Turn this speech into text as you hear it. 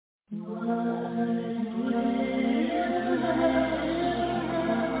Reporting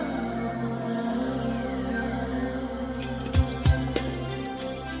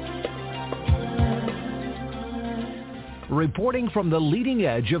from the leading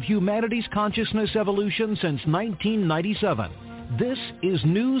edge of humanity's consciousness evolution since 1997, this is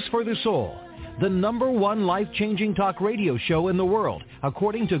News for the Soul, the #1 life-changing talk radio show in the world,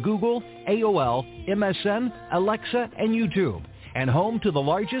 according to Google, AOL, MSN, Alexa, and YouTube, and home to the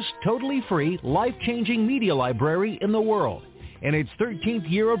largest totally free life-changing media library in the world. In its 13th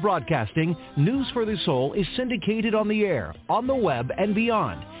year of broadcasting, News for the Soul is syndicated on the air, on the web, and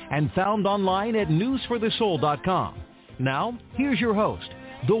beyond, and found online at newsforthesoul.com. Now, here's your host,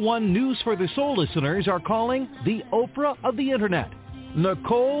 the one News for the Soul listeners are calling the Oprah of the Internet,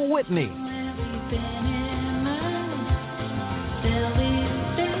 Nicole Whitney.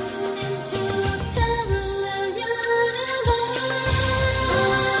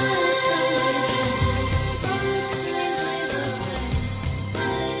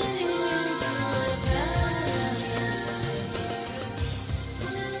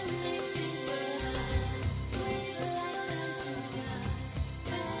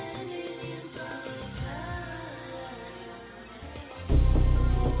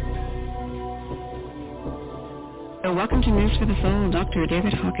 Welcome to News for the Soul, Dr.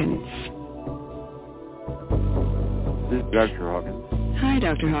 David Hawkins. This is Dr. Hawkins. Hi,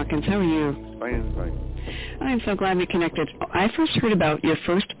 Dr. Hawkins. How are you? Fine. I'm so glad we connected. I first heard about your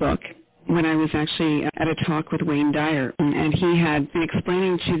first book when I was actually at a talk with Wayne Dyer, and he had been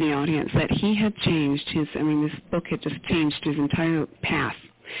explaining to the audience that he had changed this book had just changed his entire path.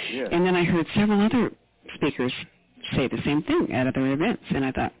 Yeah. And then I heard several other speakers say the same thing at other events, and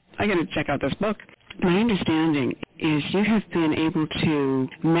I thought, I got to check out this book. My understanding is you have been able to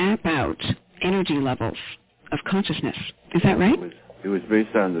map out energy levels of consciousness. Is that right? It was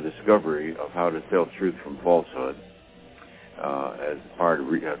based on the discovery of how to tell truth from falsehood as part of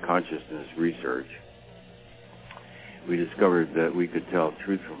consciousness research. We discovered that we could tell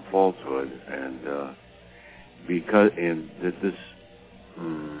truth from falsehood, and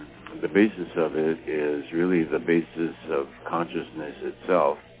the basis of it is really the basis of consciousness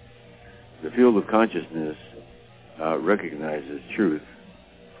itself. The field of consciousness recognizes truth.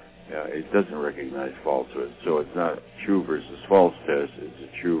 It doesn't recognize falsehood. So it's not true versus false test. It's a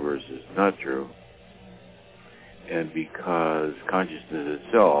true versus not true. And because consciousness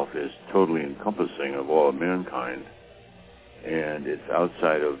itself is totally encompassing of all of mankind, and it's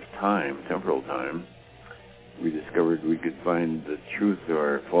outside of time, temporal time, we discovered we could find the truth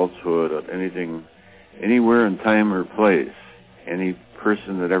or falsehood of anything, anywhere in time or place. Any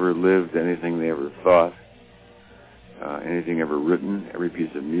person that ever lived, anything they ever thought, anything ever written, every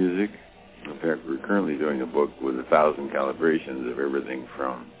piece of music. In fact, we're currently doing a book with 1,000 calibrations of everything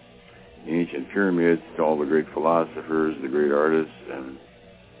from the ancient pyramids to all the great philosophers, the great artists, and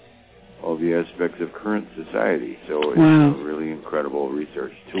all the aspects of current society. So it's a really incredible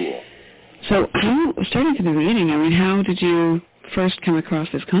research tool. So starting from the beginning, how did you first come across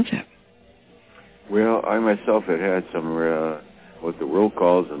this concept? Well, I myself had some what the world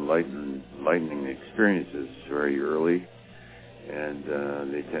calls enlightening experiences very early, and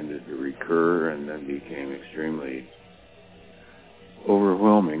they tended to recur and then became extremely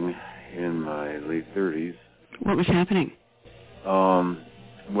overwhelming in my late 30s. What was happening?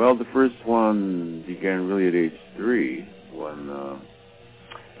 Well, the first one began really at age 3 when,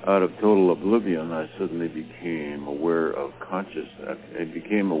 out of total oblivion, I suddenly became aware of consciousness. I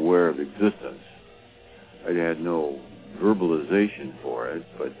became aware of existence. I had no verbalization for it,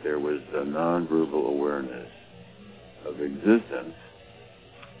 but there was a non-verbal awareness of existence,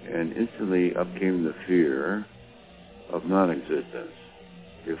 and instantly up came the fear of non-existence.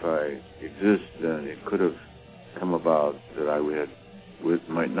 If I exist, then it could have come about that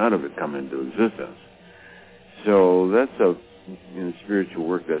might not have come into existence. So that's in spiritual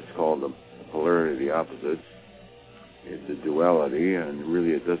work that's called the polarity of the opposites. It's a duality, and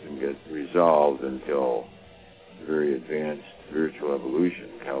really it doesn't get resolved until very advanced spiritual evolution,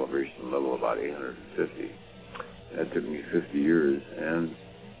 calibration level about 850. That took me 50 years. And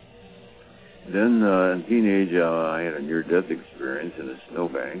then in teenage, I had a near-death experience in a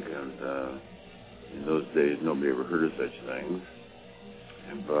snowbank, and in those days nobody ever heard of such things.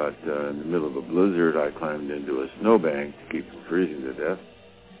 But in the middle of a blizzard, I climbed into a snowbank to keep from freezing to death.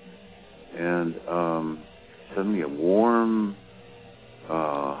 And suddenly a warm,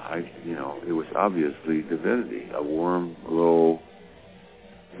 it was obviously divinity. A warm glow,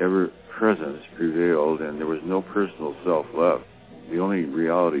 ever-presence prevailed, and there was no personal self left. The only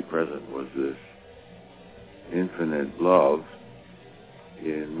reality present was this infinite love,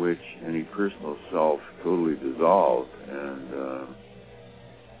 in which any personal self totally dissolved. And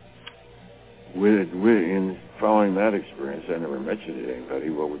in following that experience, I never mentioned it to anybody.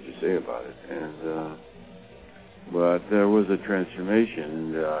 What would you say about it? And but there was a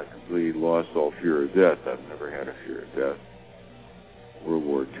transformation, and I completely lost all fear of death. I've never had a fear of death. World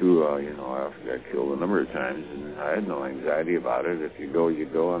War II, I got killed a number of times, and I had no anxiety about it. If you go, you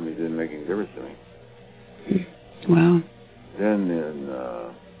go. I mean, it didn't make any difference to me. Wow. Then in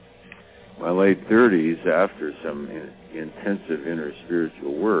my late 30s, after some intensive inner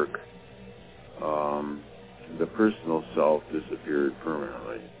spiritual work, the personal self disappeared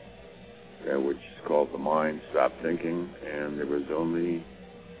permanently, which is called the mind stopped thinking, and there was only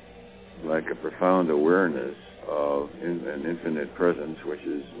like a profound awareness of an infinite presence, which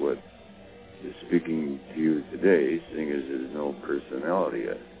is what is speaking to you today, seeing as there's no personality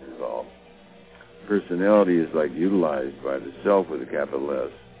involved. Personality is like utilized by the self with a capital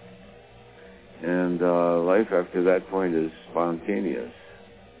S. And life after that point is spontaneous.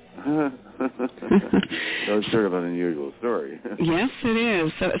 So it's sort of an unusual story. Yes, it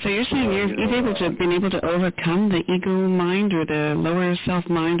is. So you're saying you've been able to overcome the ego mind or the lower self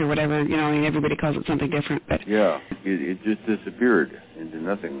mind or whatever, everybody calls it something different. But yeah, it just disappeared into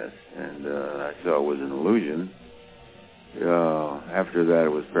nothingness, and I saw it was an illusion. After that,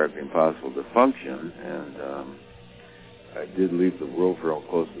 it was practically impossible to function, and I did leave the world for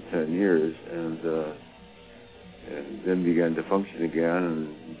close to 10 years, and then began to function again,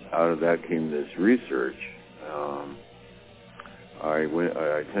 and out of that came this research. I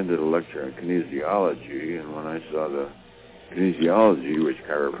attended a lecture on kinesiology, and when I saw the kinesiology, which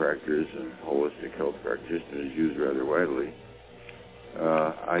chiropractors and holistic health practitioners use rather widely,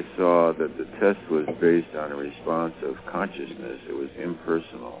 I saw that the test was based on a response of consciousness. It was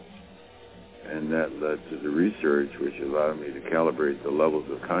impersonal. And that led to the research, which allowed me to calibrate the levels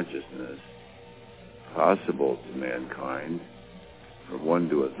of consciousness possible to mankind from 1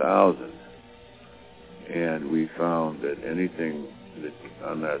 to 1,000. And we found that anything that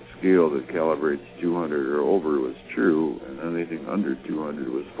on that scale that calibrates 200 or over was true, and anything under 200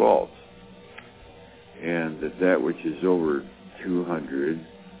 was false. And that which is over 200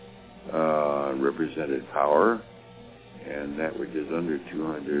 represented power, and that which is under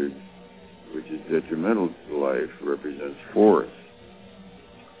 200, which is detrimental to life, represents force.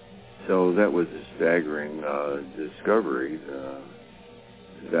 So that was a staggering discovery.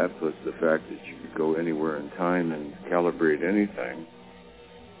 That plus the fact that you could go anywhere in time and calibrate anything.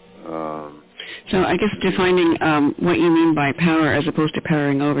 So I guess defining what you mean by power as opposed to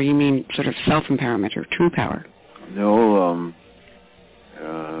powering over, you mean sort of self-empowerment or true power? No,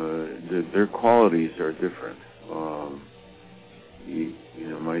 their qualities are different. You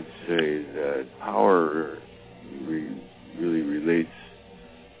might say that power really relates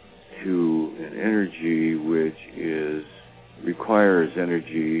to an energy which requires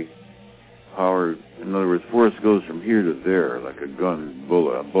energy, power. In other words, force goes from here to there, like a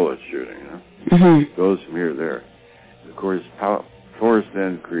bullet shooting. Mm-hmm. Goes from here to there. Of course, force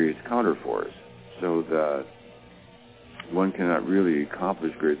then creates counterforce, so that one cannot really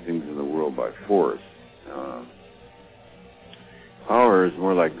accomplish great things in the world by force. Power is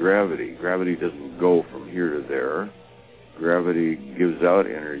more like gravity. Gravity doesn't go from here to there. Gravity gives out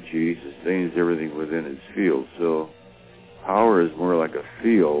energy, sustains everything within its field. So power is more like a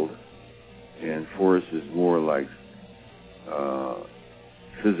field, and force is more like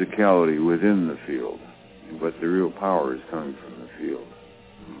physicality within the field. But the real power is coming from the field.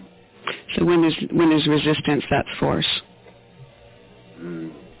 So when there's resistance, that's force.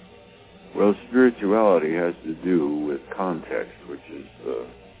 Well, spirituality has to do with context, which is the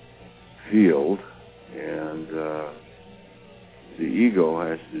field, and the ego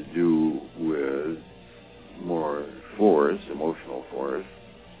has to do with more force, emotional force,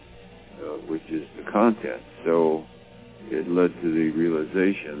 which is the content. So it led to the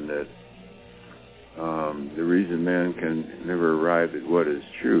realization that the reason man can never arrive at what is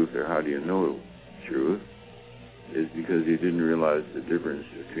truth, or how do you know truth, is because he didn't realize the difference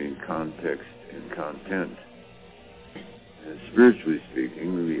between context and content. And spiritually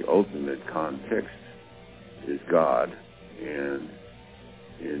speaking, the ultimate context is God, and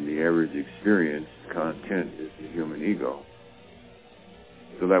in the average experience, content is the human ego.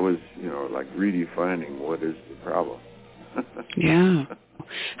 So that was, like redefining what is the problem. Yeah.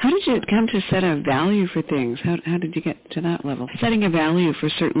 How did you come to set a value for things? How did you get to that level? Setting a value for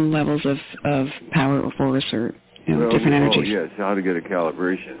certain levels of power or force or different energies. Oh, yes, how to get a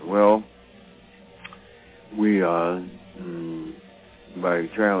calibration. Well, we, by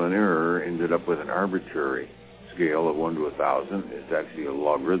trial and error, ended up with an arbitrary scale of 1 to 1,000. It's actually a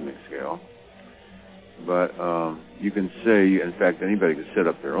logarithmic scale. But you can say, in fact, anybody can set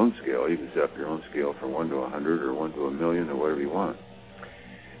up their own scale. You can set up your own scale from 1 to 100 or 1 to 1,000,000 or whatever you want.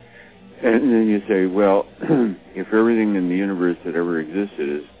 And then you say, well, if everything in the universe that ever existed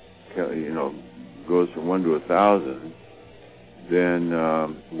is, goes from 1 to 1,000, then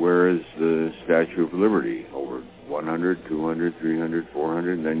where is the Statue of Liberty? Over 100, 200, 300,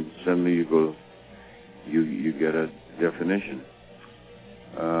 400, and then suddenly you get a definition.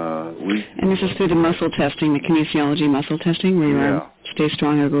 And this is through the muscle testing, the kinesiology muscle testing, where your arm stays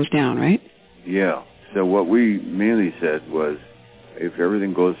strong or goes down, right? Yeah. So what we mainly said was, if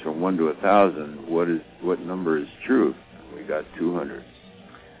everything goes from 1 to 1,000, what number is truth? We got 200.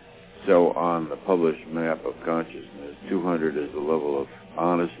 So on the published map of consciousness, 200 is the level of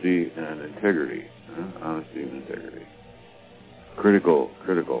honesty and integrity. Honesty and integrity. Critical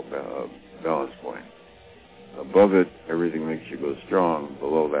balance point. Above it, everything makes you go strong.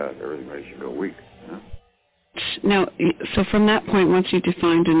 Below that, everything makes you go weak. Now, so from that point, once you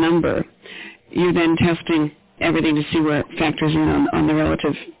defined a number, you're then testing everything to see where it factors in on the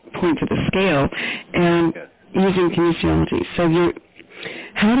relative points of the scale, and using kinesiology. So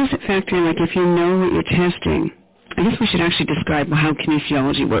how does it factor in, like if you know what you're testing? I guess we should actually describe how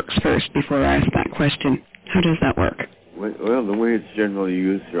kinesiology works first before I ask that question. How does that work? Well, the way it's generally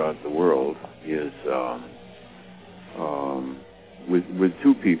used throughout the world is with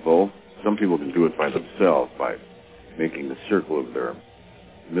two people. Some people can do it by themselves by making a circle of their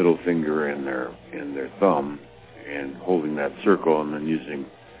middle finger and their thumb and holding that circle, and then using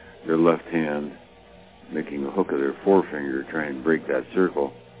their left hand, making a hook of their forefinger, trying to break that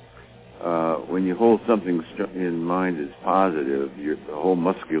circle. When you hold something in mind as positive, the whole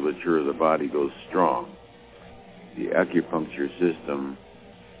musculature of the body goes strong. The acupuncture system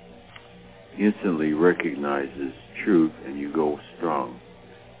instantly recognizes truth, and you go strong.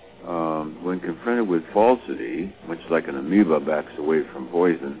 When confronted with falsity, much like an amoeba backs away from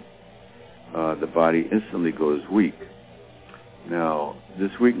poison, the body instantly goes weak. Now,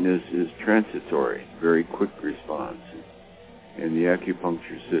 this weakness is transitory, very quick response, and the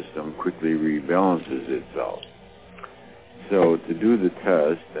acupuncture system quickly rebalances itself. So to do the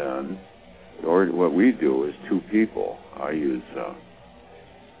test, then, what we do is two people. I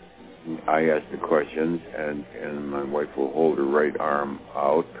ask the questions, and my wife will hold her right arm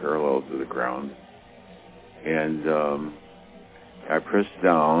out parallel to the ground, and I press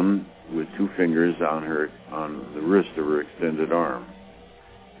down with two fingers on the wrist of her extended arm,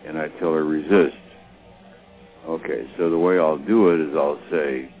 and I tell her resist. Okay, so the way I'll do it is I'll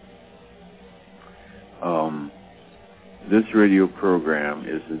say, this radio program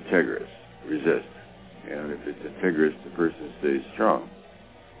is integrous, resist. And if it's integrous, the person stays strong.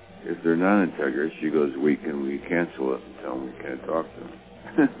 If they're non-integrous, she goes weak, and we cancel it and tell them we can't talk to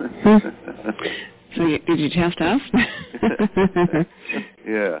them. So did you test us?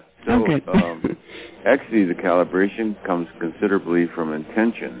 Yeah. So actually, the calibration comes considerably from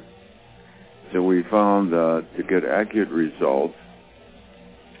intention. So we found to get accurate results,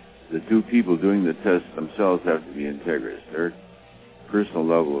 the two people doing the test themselves have to be integrous. Their personal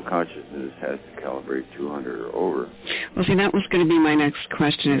level of consciousness has to calibrate 200 or over. Well, see, that was going to be my next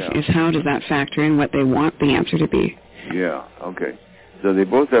question, is how does that factor in what they want the answer to be? Yeah, okay. So they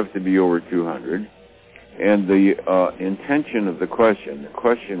both have to be over 200. And the intention of the question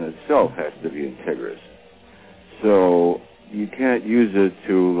itself has to be integrous. So you can't use it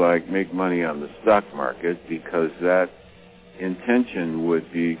to, make money on the stock market, because that intention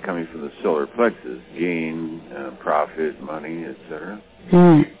would be coming from the solar plexus, gain, profit, money, etc.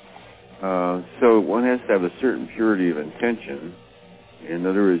 So one has to have a certain purity of intention. In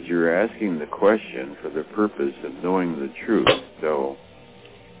other words, you're asking the question for the purpose of knowing the truth. So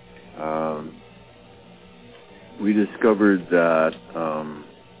we discovered that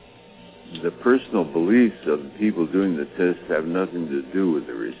the personal beliefs of the people doing the test have nothing to do with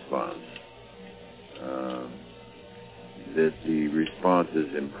the response. That the response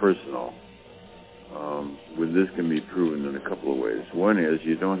is impersonal. This can be proven in a couple of ways. One is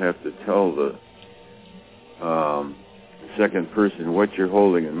you don't have to tell the second person what you're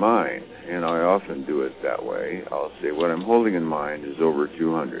holding in mind, and I often do it that way. I'll say, what I'm holding in mind is over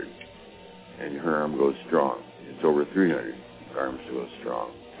 200, and her arm goes strong. It's over 300, arm goes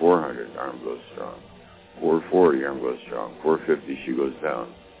strong. 400, arm goes strong. 440, arm goes strong. 450, she goes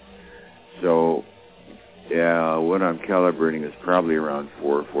down. So, what I'm calibrating is probably around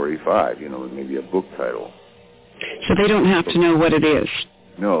 445, maybe a book title. So they don't have to know what it is?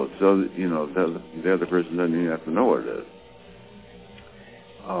 No, so, the other person doesn't even have to know what it is.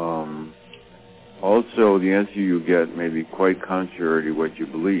 Also, the answer you get may be quite contrary to what you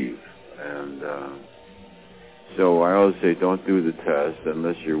believe. And so I always say don't do the test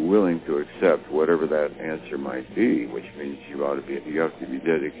unless you're willing to accept whatever that answer might be, which means you have to be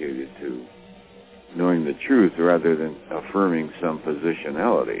dedicated to knowing the truth rather than affirming some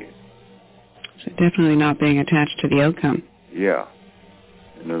positionality. So definitely not being attached to the outcome. Yeah.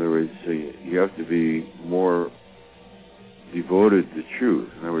 In other words, you have to be more devoted to truth.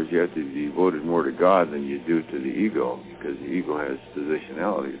 In other words, you have to be devoted more to God than you do to the ego, because the ego has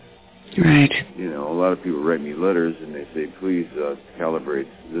positionalities. Right. You know, a lot of people write me letters and they say, please calibrate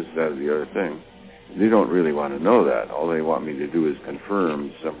this, that, or the other thing. They don't really want to know that. All they want me to do is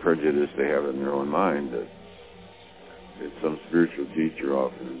confirm some prejudice they have in their own mind that some spiritual teacher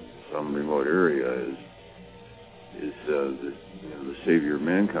off in some remote area is the savior of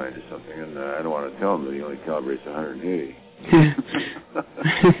mankind or something, and I don't want to tell them that he only calibrates 180.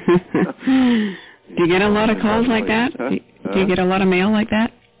 Do you get a lot of calls like that? Do you get a lot of mail like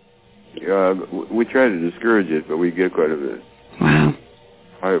that? We try to discourage it, but we get quite a bit. Wow.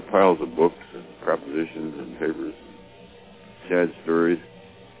 Piles of books and propositions and papers, sad stories.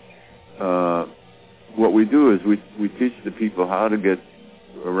 What we do is we teach the people how to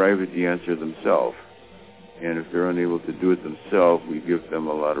arrive at the answer themselves. And if they're unable to do it themselves, we give them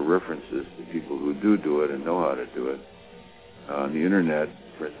a lot of references to people who do it and know how to do it. On the internet,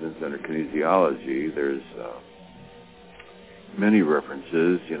 for instance, under kinesiology, there's many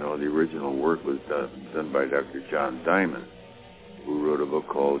references. You know, the original work was done by Dr. John Diamond, who wrote a book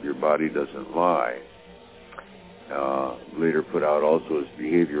called Your Body Doesn't Lie. Later put out also as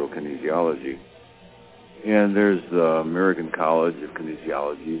Behavioral Kinesiology. And there's the American College of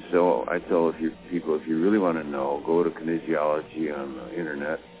Kinesiology. So I tell people, if you really want to know, go to kinesiology on the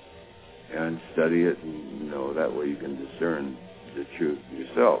internet and study it, and that way you can discern the truth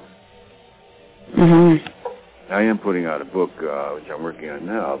yourself. Mm-hmm. I am putting out a book, which I'm working on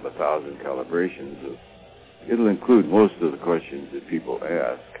now, of 1,000 calibrations. It'll include most of the questions that people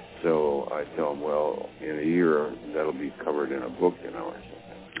ask. So I tell them, well, in a year, that'll be covered in a book, or something.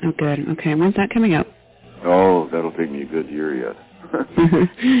 Oh, good. Okay. When's that coming out? Oh, that'll take me a good year yet.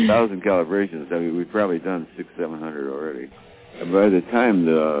 1,000 calibrations. I mean, we've probably done 600-700 already. And by the time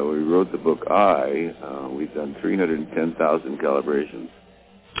we wrote the book we've done 310,000 calibrations.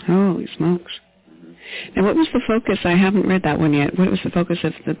 Holy smokes. And what was the focus? I haven't read that one yet. What was the focus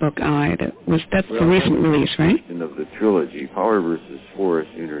of the book That's the recent release, right? Of the trilogy. Power versus Force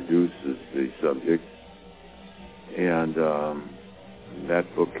introduces the subject, and that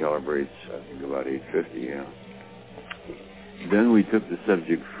book calibrates, I think, about 850, yeah. Then we took the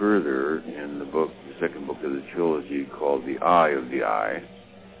subject further in the second book of the trilogy, called The Eye of the Eye,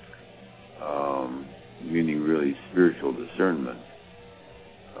 meaning really spiritual discernment,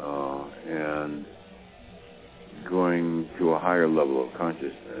 and going to a higher level of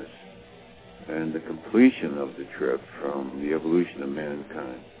consciousness, and the completion of the trip from the evolution of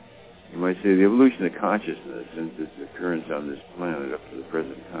mankind. You might say the evolution of consciousness since its occurrence on this planet up to the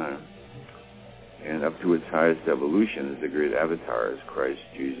present time, and up to its highest evolution as the great avatars, Christ,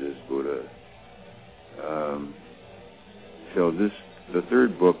 Jesus, Buddha. So the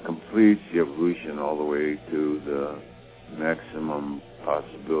third book completes the evolution all the way to the maximum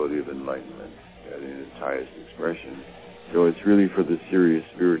possibility of enlightenment in its highest expression. So it's really for the serious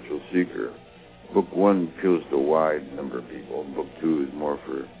spiritual seeker. Book 1 appeals to a wide number of people. Book 2 is more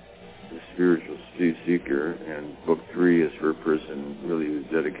for the spiritual seeker, and Book 3 is for a person really who's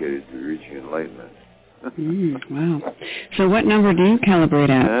dedicated to reaching enlightenment. Wow. So what number do you calibrate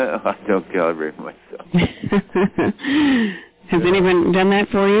at? I don't calibrate myself. Has anyone done that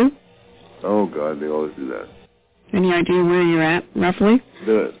for you? Oh, God, they always do that. Any idea where you're at, roughly?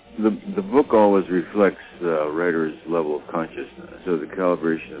 The book always reflects the writer's level of consciousness. So the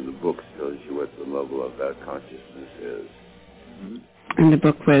calibration of the book tells you what the level of that consciousness is. Mm-hmm. And the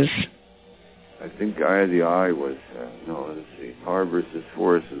book was? I think Eye of the Eye was, let's see, Power versus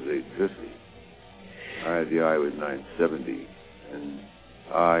Force was 850. Eye of the Eye was 970. And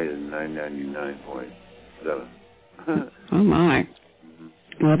I is 999.7. Oh, my.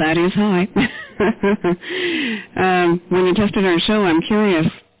 Well, that is high. When you tested our show, I'm curious.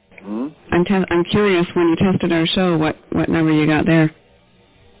 Hmm? I'm curious, when you tested our show, what number you got there?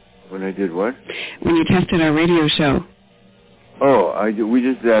 When I did what? When you tested our radio show. Oh, we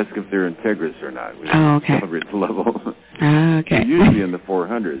just ask if they're integrous or not. We okay. Calibrate the level. Okay. They're usually in the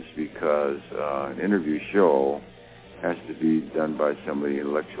 400s because an interview show has to be done by somebody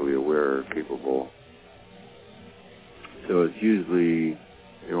intellectually aware or capable. So it's usually,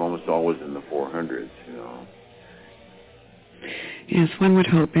 you're almost always in the 400s, Yes, one would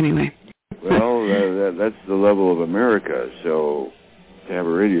hope, anyway. Well, that's the level of America. So to have a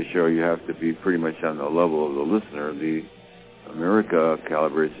radio show, you have to be pretty much on the level of the listener. The America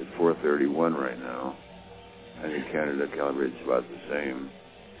calibrates at 431 right now. I think Canada calibrates about the same.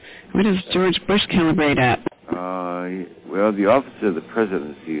 What does George Bush calibrate at? Well, the Office of the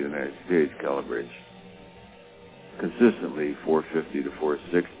Presidency of the United States calibrates consistently 450 to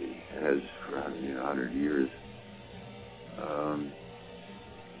 460. It has for 100 years.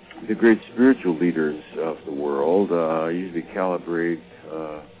 The great spiritual leaders of the world usually calibrate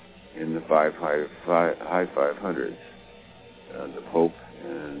in the high 500s. The Pope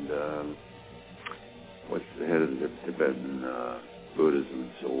and what's the head of the Tibetan Buddhism,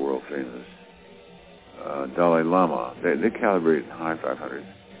 so world famous, Dalai Lama. They calibrate in high 500s.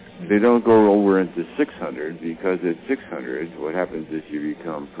 They don't go over into 600 because at 600, what happens is you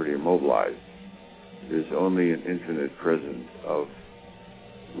become pretty immobilized. There's only an infinite presence of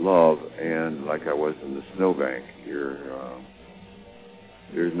love, and like I was in the snowbank here,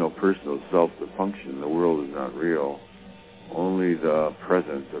 there's no personal self to function. The world is not real. Only the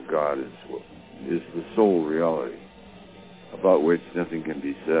presence of God is the sole reality, about which nothing can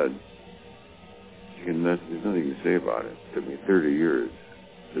be said. There's nothing to say about it. It took me 30 years.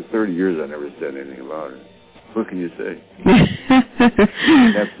 For 30 years I never said anything about it. What can you say?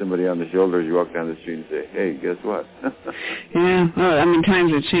 Tap somebody on the shoulder as you walk down the street and say, hey, guess what? Yeah, well, I mean,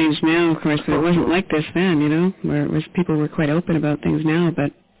 times have changed now, of course, but it wasn't like this then, where it was people were quite open about things now,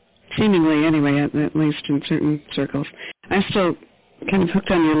 but seemingly anyway, at least in certain circles. I'm still kind of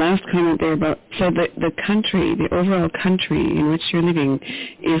hooked on your last comment there about, so the country, the overall country in which you're living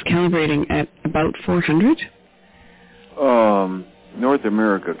is calibrating at about 400? North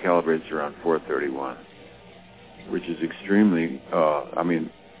America calibrates around 431, which is extremely,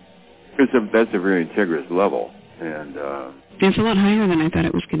 that's a very integrous level. And it's a lot higher than I thought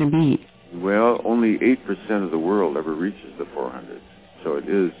it was going to be. Well, only 8% of the world ever reaches the 400s, so it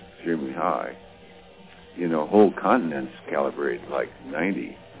is extremely high. Whole continents calibrate like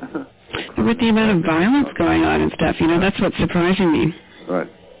 90. With the amount of violence going on and stuff, that's what's surprising me. Right.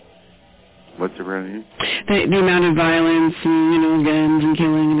 What's surprising you? The amount of violence and, guns and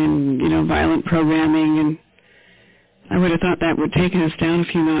killing and, violent programming, and I would have thought that would take us down a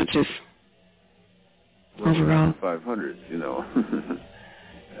few notches overall. 500s,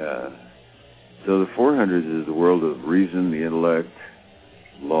 So the 400s is the world of reason, the intellect,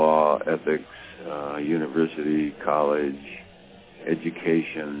 law, ethics, university, college,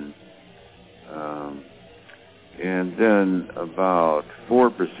 education, and then about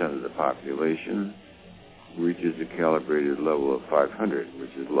 4% of the population reaches a calibrated level of 500,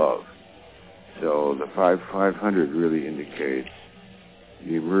 which is love. So the 500 really indicates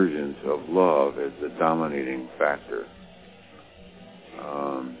the emergence of love as the dominating factor.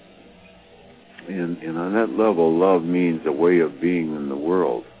 And on that level, love means a way of being in the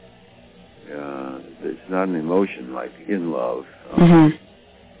world. It's not an emotion like in love.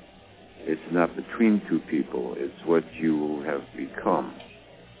 It's not between two people. It's what you have become.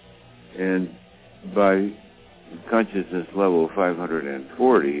 And by consciousness level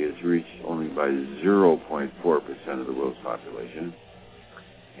 540 is reached only by 0.4% of the world's population.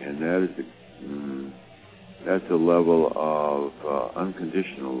 And that's a level of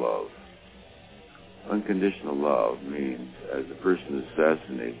unconditional love. Unconditional love means as a person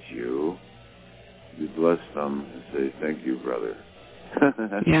assassinates you, you bless them and say, thank you, brother.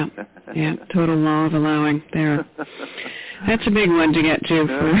 Yeah, total law of allowing there. That's a big one to get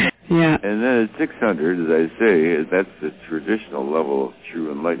to. Yeah. And then at 600, as I say, that's the traditional level of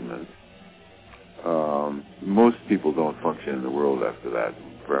true enlightenment. Most people don't function in the world after that.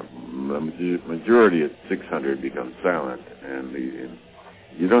 The majority at 600 becomes silent, and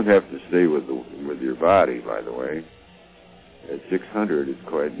you don't have to stay with your body, by the way. At 600, it's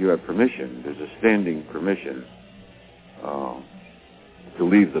quite, you have permission. There's a standing permission to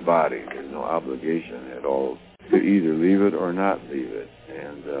leave the body. There's no obligation at all to either leave it or not leave it.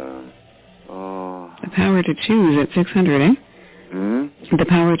 And the power to choose at 600, eh? The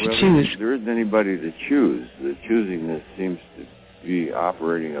power to choose. There isn't anybody to choose. The choosingness seems to be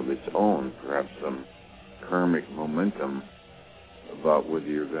operating of its own, perhaps some karmic momentum about whether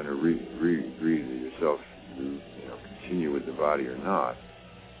you're going to read yourself to continue with the body or not.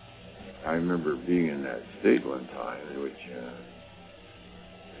 I remember being in that state one time in which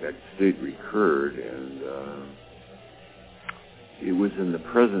that state recurred, and it was in the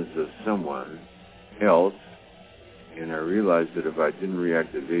presence of someone else, and I realized that if I didn't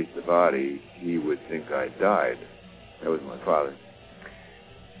reactivate the body, he would think I died. That was my father.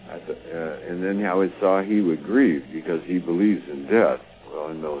 And then I saw he would grieve because he believes in death. Well,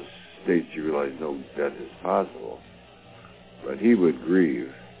 in those states you realize no death is possible. But he would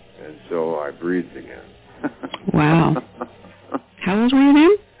grieve, and so I breathed again. Wow. How old were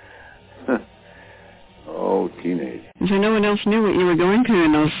you then? Oh, teenage. So no one else knew what you were going through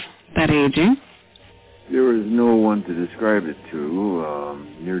in that age, eh? There was no one to describe it to.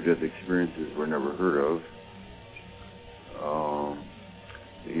 Near-death experiences were never heard of.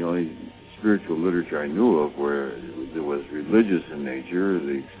 The only spiritual literature I knew of where it was religious in nature,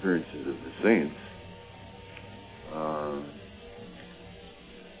 the experiences of the saints.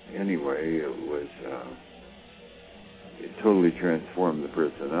 Anyway, it totally transformed the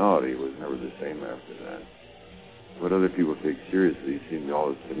personality. It was never the same after that. What other people take seriously seemed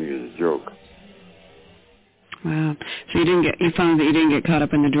always to me as a joke. Wow. So you found that you didn't get caught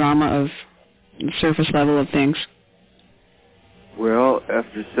up in the drama of the surface level of things? Well,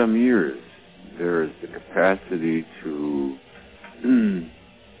 after some years, there is the capacity to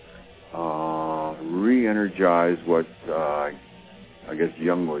re-energize what I guess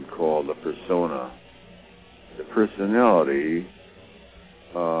Jung would call the persona. The personality,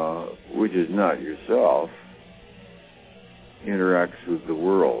 which is not yourself, interacts with the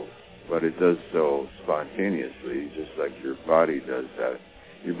world, but it does so spontaneously, just like your body does that.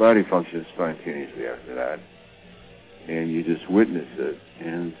 Your body functions spontaneously after that, and you just witness it,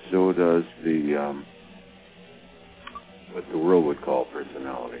 and so does the what the world would call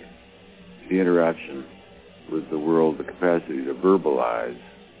personality. The interaction with the world, the capacity to verbalize.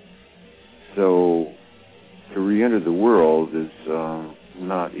 So to re-enter the world is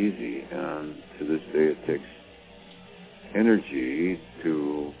not easy, and to this day it takes energy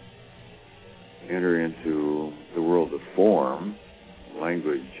to enter into the world of form,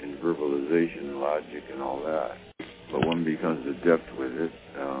 language and verbalization, logic and all that. But one becomes adept with it.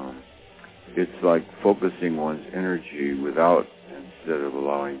 It's like focusing one's energy without, instead of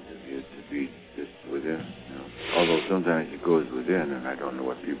allowing it to be just within. You know? Although sometimes it goes within, and I don't know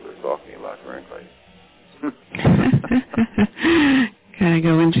what people are talking about, frankly. Kind of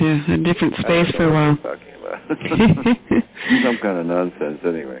go into a different space for a while. Talking about. Some kind of nonsense,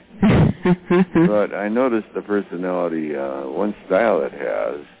 anyway. But I noticed the personality, one style it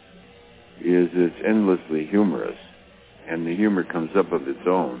has is it's endlessly humorous, and the humor comes up of its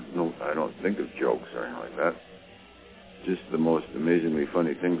own. No, I don't think of jokes or anything like that. Just the most amazingly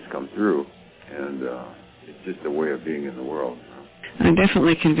funny things come through, and it's just a way of being in the world. I'm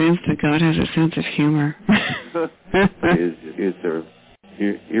definitely convinced that God has a sense of humor. It's a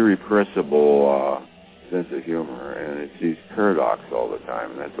irrepressible sense of humor, and it sees paradox all the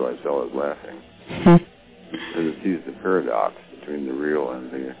time, and that's why it's always laughing. Because it sees the paradox between the real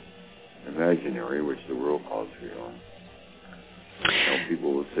and the imaginary, which the world calls real. You know,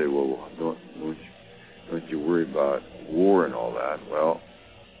 people will say, well, don't you worry about war and all that? Well,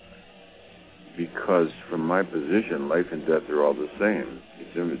 because from my position, life and death are all the same.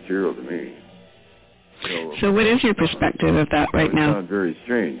 It's immaterial to me. So what is your perspective of that right now? It sounds very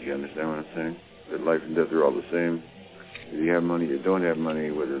strange. You understand what I'm saying? That life and death are all the same. Whether you have money or don't have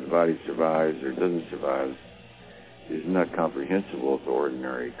money, whether the body survives or doesn't survive, is not comprehensible to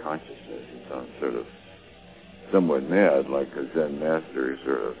ordinary consciousness. It sounds sort of somewhat mad, like a Zen master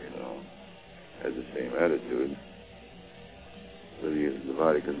sort of, has the same attitude. Whether the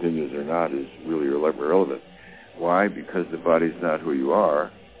body continues or not is really irrelevant. Why? Because the body's not who you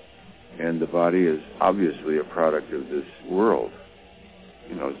are, and the body is obviously a product of this world.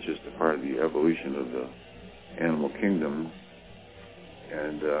 It's just a part of the evolution of the animal kingdom,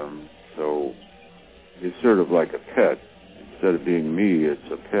 and so it's sort of like a pet. Instead of being me,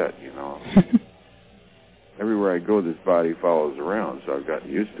 it's a pet, Everywhere I go, this body follows around, so I've gotten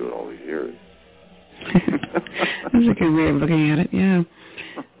used to it all these years. That's a good way of looking at it, yeah.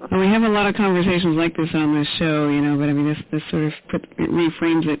 Well, we have a lot of conversations like this on this show, but I mean, this sort of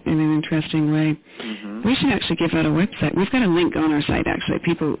reframes it in an interesting way. Mm-hmm. We should actually give out a website. We've got a link on our site, actually.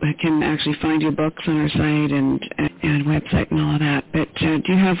 People can actually find your books on our site and website and all of that. But do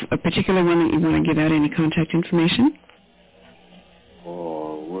you have a particular one that you want to give out, any contact information?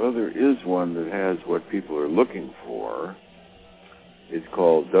 Well, there is one that has what people are looking for. It's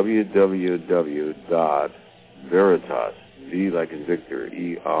called www.veritas, V like in Victor,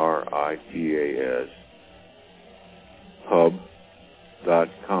 ERITAS,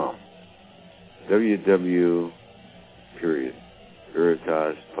 pub.com.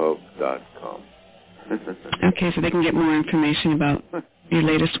 www.veritaspub.com. Okay, so they can get more information about your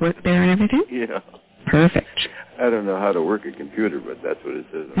latest work there and everything? Yeah. Perfect. I don't know how to work a computer, but that's what it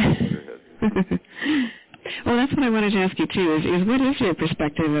says on the computer. Well, that's what I wanted to ask you, too, is what is your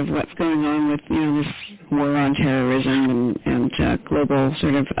perspective of what's going on with, this war on terrorism and global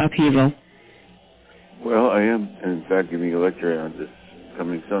sort of upheaval. Well, I am, in fact, giving a lecture on this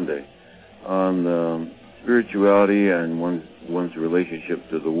coming Sunday on spirituality and one's relationship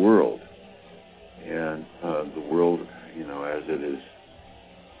to the world. And the world, as it is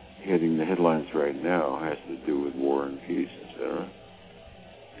hitting the headlines right now, has to do with war and peace, etc.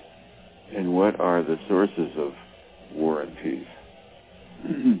 And what are the sources of war and peace?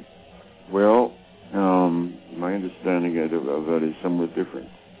 Well, my understanding of that is somewhat different.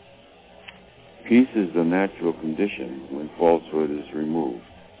 Peace is the natural condition when falsehood is removed.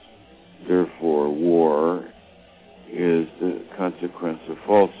 Therefore, war is the consequence of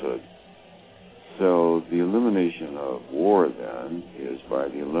falsehood. So the elimination of war, then, is by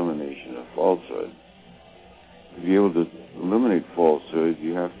the elimination of falsehood. To be able to eliminate falsehood,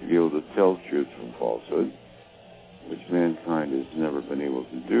 you have to be able to tell truth from falsehood, which mankind has never been able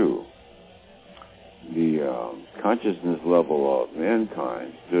to do. The consciousness level of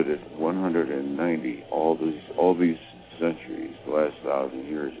mankind stood at 190 all these centuries, the last 1,000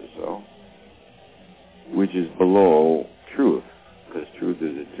 years or so, which is below truth, because truth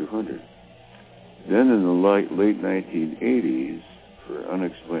is at 200. Then in the late 1980s, for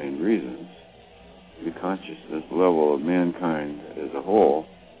unexplained reasons, the consciousness level of mankind as a whole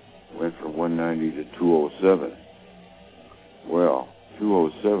went from 190 to 207. Well,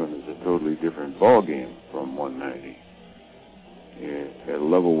 207 is a totally different ballgame from 190. At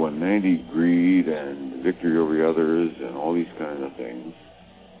level 190, greed and victory over others and all these kinds of things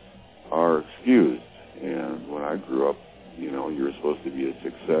are excused. And when I grew up, you were supposed to be a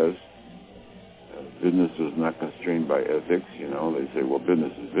success. Business was not constrained by ethics, They say, well,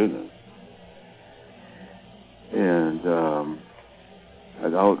 business is business. And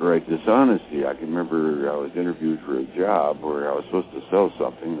an outright dishonesty. I can remember I was interviewed for a job where I was supposed to sell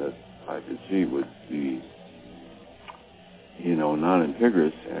something that I could see would be,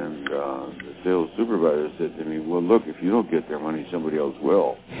 non-integrous, and the sales supervisor said to me, well, look, if you don't get their money, somebody else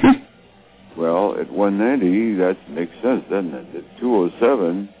will. Well, at 190, that makes sense, doesn't it? At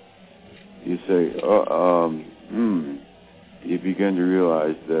 207, you say, you begin to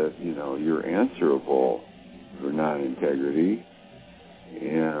realize that, you're answerable for non-integrity,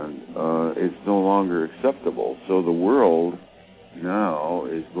 and it's no longer acceptable. So the world now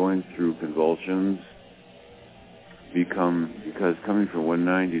is going through convulsions, because coming from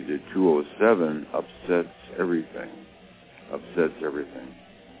 190 to 207 upsets everything.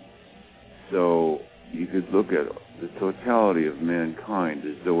 So you could look at the totality of mankind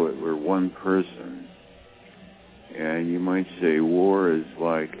as though it were one person. And you might say war is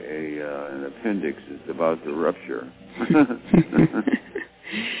like an appendix that's about to rupture.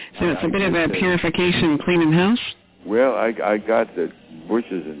 So it's a bit of a purification, cleaning house? Well, I got that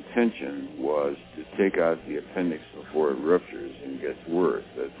Bush's intention was to take out the appendix before it ruptures and gets worse.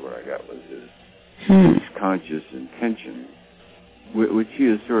 That's what I got was his conscious intention, which he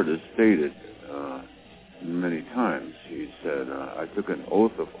has sort of stated many times. He said, I took an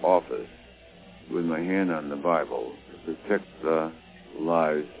oath of office with my hand on the Bible to protect the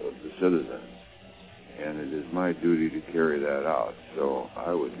lives of the citizens, and it is my duty to carry that out. So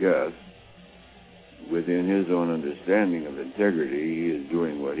I would guess, within his own understanding of integrity, he is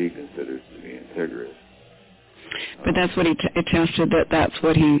doing what he considers to be integrous. But that's what he attested, that's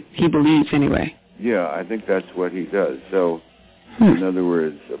what he believes anyway. Yeah, I think that's what he does. So, in other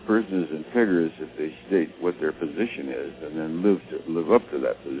words, a person is integrous if they state what their position is and then live up to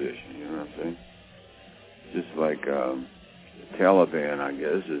that position, you know what I'm saying? Just like the Taliban, I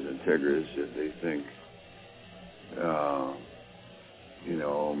guess, is integrous if they think,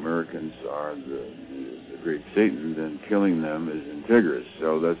 Americans are the great Satan, then killing them is integrous.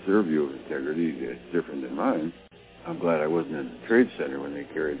 So that's their view of integrity. It's different than mine. I'm glad I wasn't in the Trade Center when they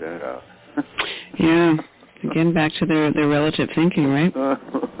carried that out. Yeah. Again, back to their relative thinking, right?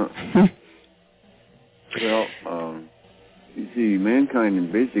 Well, you see,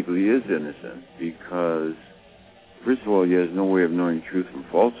 mankind basically is innocent because, first of all, he has no way of knowing truth from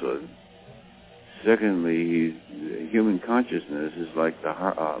falsehood. Secondly, human consciousness is like the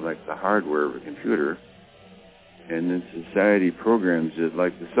hardware of a computer, and then society programs it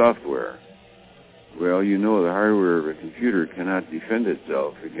like the software. Well, the hardware of a computer cannot defend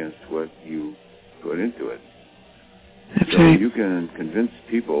itself against what you put into it. That's so right. You can convince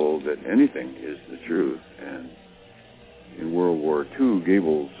people that anything is the truth, and in World War II,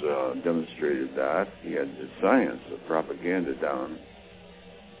 Goebbels demonstrated that. He had the science of propaganda down,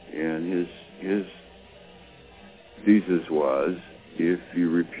 and his thesis was, if you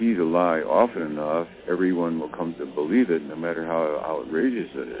repeat a lie often enough, everyone will come to believe it, no matter how outrageous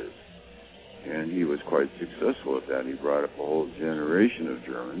it is. And he was quite successful at that. He brought up a whole generation of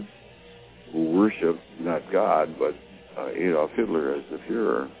Germans who worshiped not God, but Adolf Hitler as the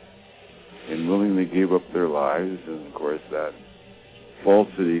Führer, and willingly gave up their lives. And, of course, that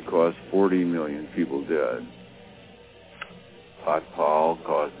falsity caused 40 million people dead. Paul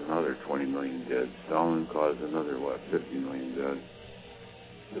caused another 20 million dead. Stalin caused another, 50 million dead.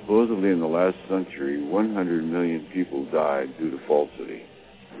 Supposedly in the last century, 100 million people died due to falsity.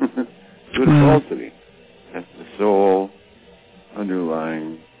 Due to falsity. That's the sole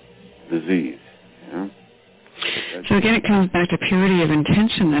underlying disease. Yeah? So again, it comes back to purity of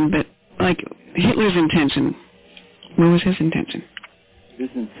intention then, but like Hitler's intention, what was his intention? His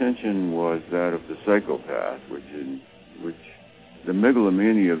intention was that of the psychopath, which the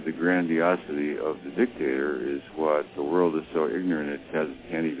megalomania of the grandiosity of the dictator is what the world is so ignorant it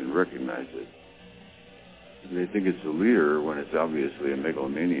can't even recognize it. They think it's a leader when it's obviously a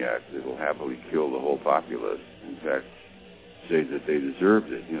megalomaniac that will happily kill the whole populace. In fact, say that they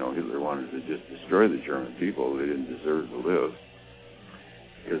deserved it. Hitler wanted to just destroy the German people. They didn't deserve to live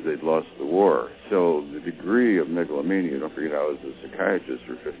because they'd lost the war. So the degree of megalomania, don't forget I was a psychiatrist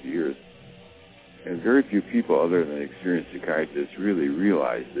for 50 years, and very few people other than experienced psychiatrists really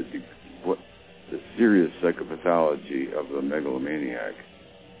realize what the serious psychopathology of a megalomaniac,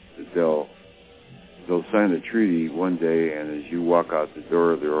 that they'll sign a treaty one day, and as you walk out the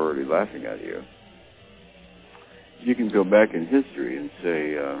door, they're already laughing at you. You can go back in history and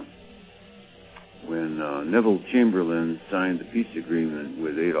say when Neville Chamberlain signed the peace agreement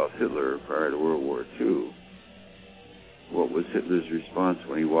with Adolf Hitler prior to World War II, what was Hitler's response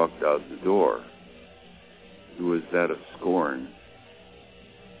when he walked out the door? It was that of scorn.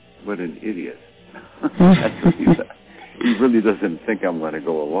 What an idiot. That's what he said. He really doesn't think I'm going to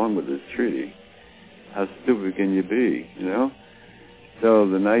go along with this treaty. How stupid can you be, So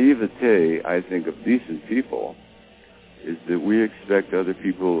the naivete, I think, of decent people is that we expect other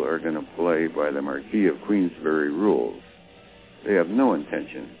people are going to play by the Marquis of Queensberry rules. They have no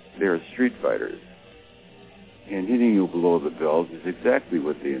intention. They are street fighters. And hitting you below the belt is exactly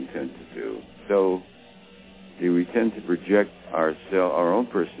what they intend to do. So we tend to project our own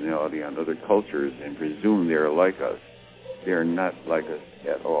personality on other cultures and presume they are like us. They are not like us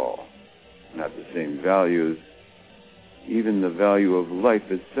at all. Not the same values. Even the value of life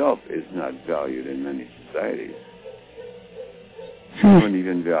itself is not valued in many societies. You don't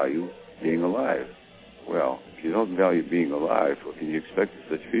even value being alive. Well, if you don't value being alive, what can you expect of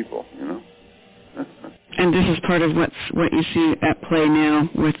such people, And this is part of what you see at play now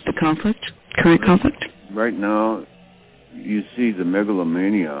with the current conflict? Right now, you see the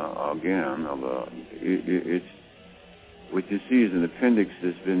megalomania again. What you see is an appendix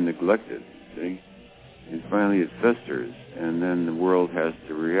that's been neglected, see? And finally it festers, and then the world has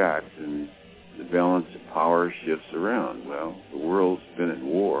to react, and the balance of power shifts around. Well, the world's been at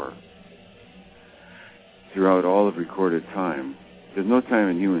war throughout all of recorded time. There's no time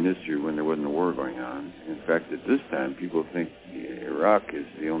in human history when there wasn't a war going on. In fact, at this time, people think Iraq is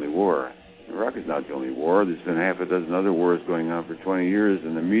the only war. Iraq is not the only war. There's been half a dozen other wars going on for 20 years,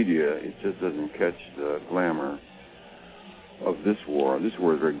 and the media, it just doesn't catch the glamour of this war. This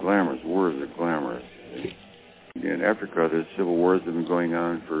war is very glamorous. Wars are glamorous. In Africa, there's civil wars that have been going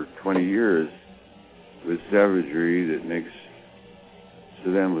on for 20 years with savagery that makes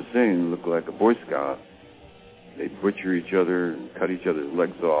Saddam Hussein look like a Boy Scout. They butcher each other and cut each other's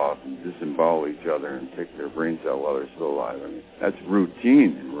legs off and disembowel each other and take their brains out while they're still alive. I mean, that's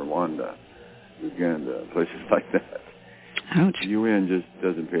routine in Rwanda, Uganda, places like that. Ouch. The UN just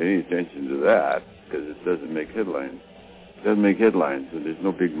doesn't pay any attention to that because it doesn't make headlines. It doesn't make headlines, and there's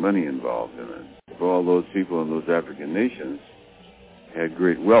no big money involved in it. If all those people in those African nations had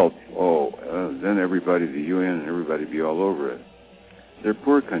great wealth, then everybody, the UN and everybody would be all over it. They're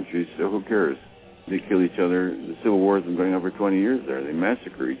poor countries, so who cares? They kill each other. The civil war has been going on for 20 years there. They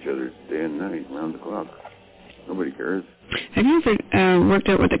massacre each other day and night, around the clock. Nobody cares. Have you ever worked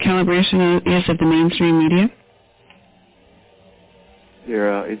out what the calibration is of the mainstream media?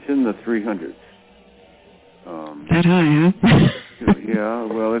 Yeah, it's in the 300s. That high, huh? Yeah,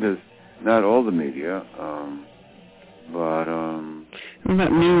 well, it is. Not all the media, but... What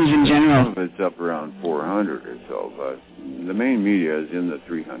about news in general? Some of it's up around 400 or so, but the main media is in the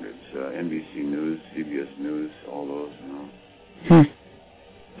 300s. NBC News, CBS News, all those,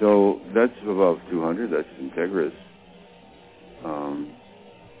 So that's above 200. That's Integris.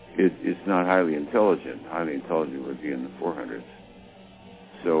 It's not highly intelligent. Highly intelligent would be in the 400s.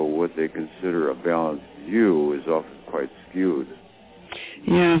 So what they consider a balanced view is often quite skewed.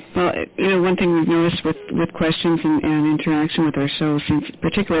 Yeah, well, one thing we've noticed with questions and interaction with our show,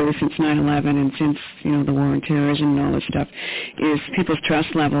 particularly since 9/11 and since, the war on terrorism and all this stuff, is people's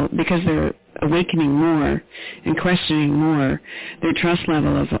trust level, because they're awakening more and questioning more, their trust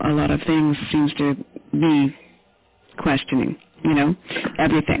level of a lot of things seems to be questioning,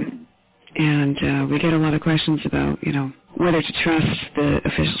 everything. And we get a lot of questions about, whether to trust the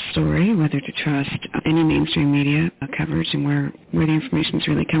official story, whether to trust any mainstream media coverage, and where the information is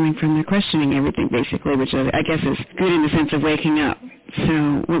really coming from. They're questioning everything, basically, which I guess is good in the sense of waking up.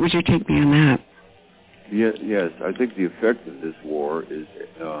 So what would your take be on that? Yes, I think the effect of this war is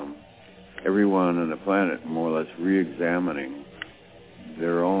everyone on the planet more or less re-examining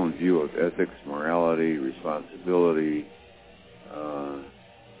their own view of ethics, morality, responsibility.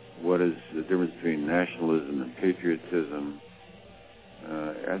 What is the difference between nationalism and patriotism?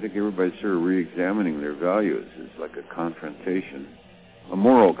 I think everybody's sort of re-examining their values. It's like a confrontation, a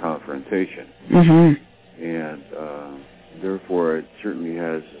moral confrontation. Mm-hmm. And therefore, it certainly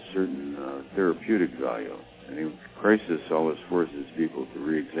has a certain therapeutic value. And crisis always forces people to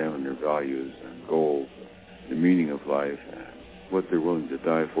re-examine their values and goals, the meaning of life, and what they're willing to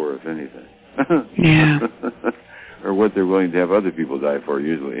die for, if anything. Yeah. Or what they're willing to have other people die for,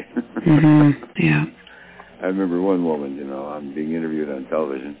 usually. Mm-hmm. Yeah. I remember one woman, I'm being interviewed on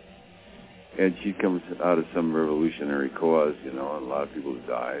television, and she comes out of some revolutionary cause, and a lot of people have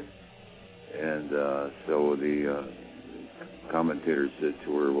died. And so the commentator said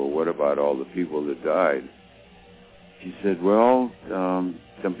to her, well, what about all the people that died? She said, well,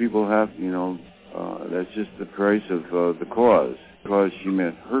 some people have, that's just the price of the cause. Because she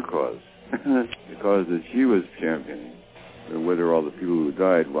meant her cause. The cause that she was championing. Whether all the people who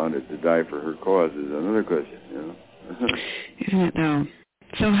died wanted to die for her cause is another question, Isn't it, though?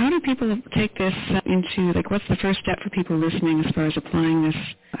 So how do people take this into, what's the first step for people listening as far as applying this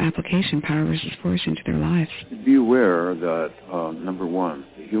application, power versus force, into their lives? Be aware that, number one,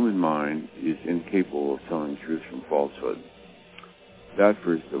 the human mind is incapable of telling truth from falsehood. That,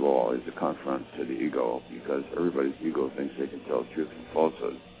 first of all, is a confront to the ego, because everybody's ego thinks they can tell truth from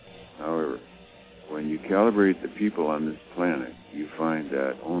falsehood. However, when you calibrate the people on this planet, you find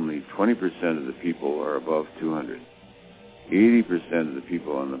that only 20% of the people are above 200. 80% of the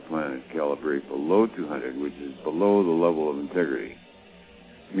people on the planet calibrate below 200, which is below the level of integrity,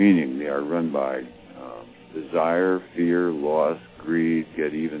 meaning they are run by desire, fear, loss, greed,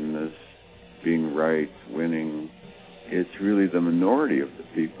 get-evenness, being right, winning. It's really the minority of the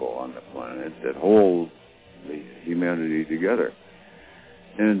people on the planet that hold the humanity together.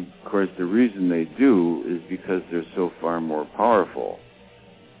 And, of course, the reason they do is because they're so far more powerful.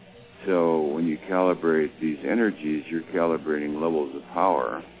 So when you calibrate these energies, you're calibrating levels of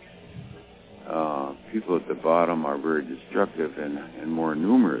power. People at the bottom are very destructive and more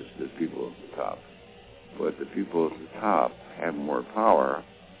numerous than people at the top. But the people at the top have more power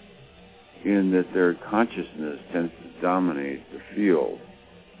in that their consciousness tends to dominate the field.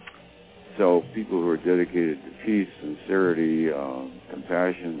 So people who are dedicated to peace, sincerity,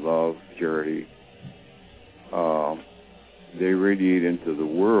 compassion, love, charity, they radiate into the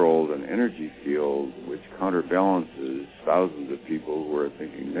world an energy field which counterbalances thousands of people who are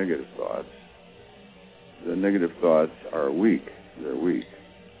thinking negative thoughts. The negative thoughts are weak. They're weak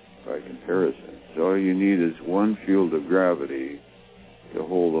by comparison. So all you need is one field of gravity to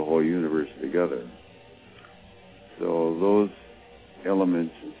hold the whole universe together. So those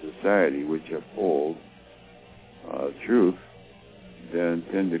elements in society which uphold truth then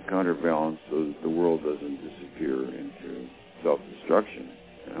tend to counterbalance so that the world doesn't disappear into self-destruction.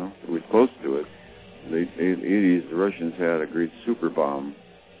 We're close to it. In the 80s, the Russians had a great super bomb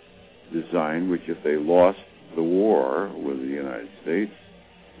design, which if they lost the war with the United States,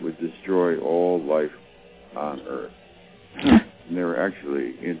 would destroy all life on Earth. And they were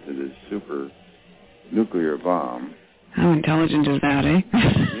actually into this super nuclear bomb. How intelligent is that, eh?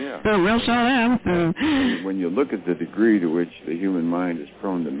 Yeah. Oh, we'll show them. When you look at the degree to which the human mind is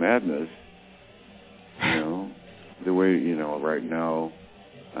prone to madness, the way, right now,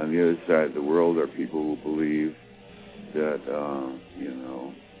 on the other side of the world are people who believe that, the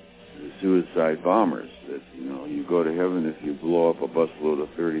suicide bombers, that, you go to heaven if you blow up a busload of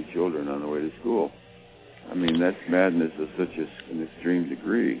 30 children on the way to school. I mean, that's madness of such an extreme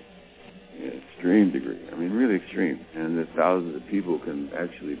degree. Extreme degree. I mean, really extreme. And that thousands of people can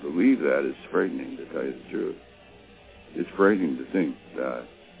actually believe that is frightening, to tell you the truth. It's frightening to think that.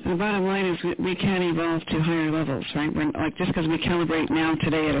 The bottom line is we can evolve to higher levels, right? Just because we calibrate now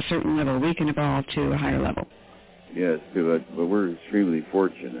today at a certain level, we can evolve to a higher level. Yes, but we're extremely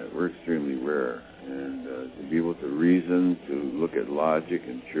fortunate. We're extremely rare. And to be able to reason, to look at logic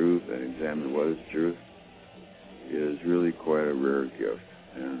and truth and examine what is truth is really quite a rare gift.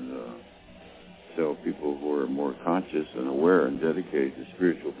 And so people who are more conscious and aware and dedicated to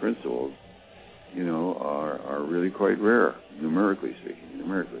spiritual principles, are really quite rare, numerically speaking.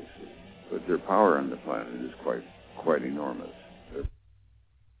 But their power on the planet is quite enormous.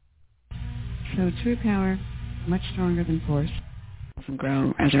 So true power, much stronger than force, and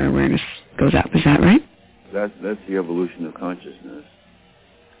grow as our awareness goes up. Is that right? That's the evolution of consciousness.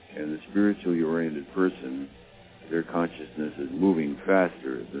 And the spiritually oriented person, their consciousness is moving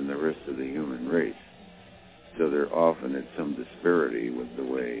faster than the rest of the human race. So they're often at some disparity with the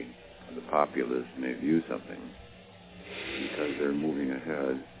way the populace may view something, because they're moving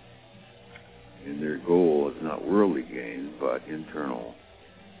ahead. And their goal is not worldly gain, but internal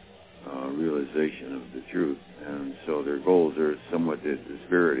realization of the truth. And so their goals are somewhat at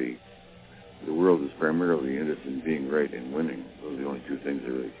disparity. The world is primarily interested in being right and winning. Those are the only two things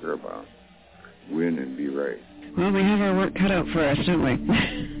they really care about. Win and be right. Well, we have our work cut out for us, don't we?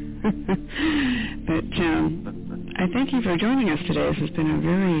 But I thank you for joining us today. This has been a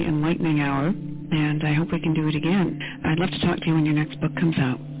very enlightening hour, and I hope we can do it again. I'd love to talk to you when your next book comes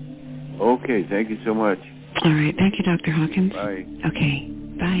out. Okay, thank you so much. All right, thank you, Dr. Hawkins. Bye. Okay,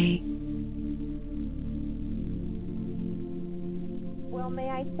 bye. Well, may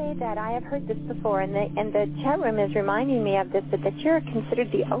I say that I have heard this before, and the chat room is reminding me of this, that you're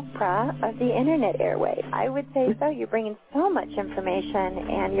considered the Oprah of the Internet airwaves. I would say so. You're bringing so much information,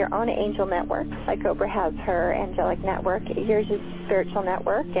 and your own angel network, like Oprah has her angelic network. Yours is spiritual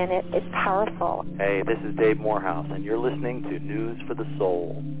network, and it's powerful. Hey, this is Dave Morehouse, and you're listening to News for the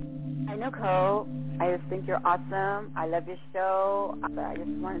Soul. Hi, Nicole. I just think you're awesome. I love your show. I just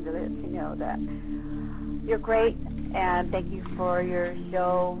wanted to let you know that you're great. And thank you for your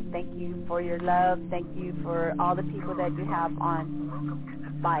show. Thank you for your love. Thank you for all the people that you have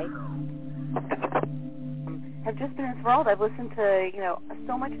on Life. I've just been enthralled. I've listened to,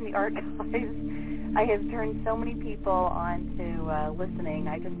 so much in the archives. I have turned so many people on to listening.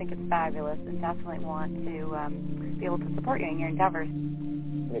 I just think it's fabulous and definitely want to be able to support you in your endeavors.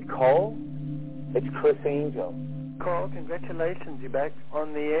 Nicole, it's Chris Angel. Nicole, congratulations, you're back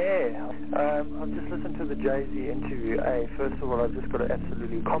on the air. I've just listened to the Jay-Z interview. First of all, I've just got to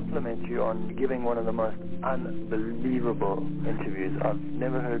absolutely compliment you on giving one of the most unbelievable interviews. I've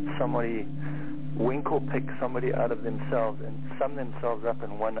never heard somebody wink or pick somebody out of themselves and sum themselves up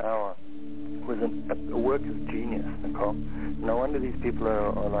in 1 hour. It was a work of genius, Nicole. No wonder these people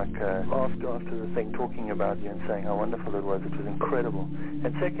are like after the thing talking about you and saying how wonderful it was. It was incredible.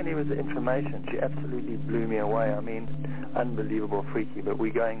 And secondly was the information. She absolutely blew me away. I mean, unbelievable, freaky. But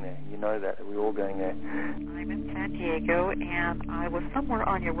we're going there. You know that. We're all going there. I'm in San Diego, and I was somewhere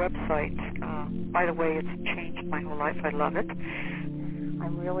on your website. By the way, it's changed my whole life. I love it.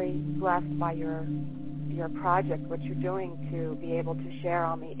 I'm really blessed by your project. What you're doing to be able to share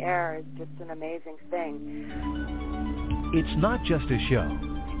on the air is just an amazing thing. It's not just a show.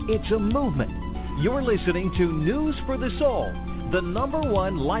 It's a movement. You're listening to News for the Soul, the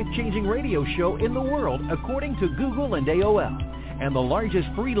 #1 life-changing radio show in the world according to Google and AOL, and the largest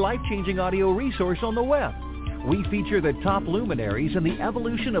free life-changing audio resource on the web. We feature the top luminaries in the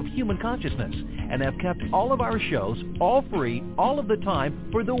evolution of human consciousness and have kept all of our shows all free, all of the time,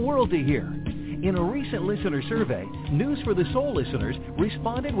 for the world to hear. In a recent listener survey, News for the Soul listeners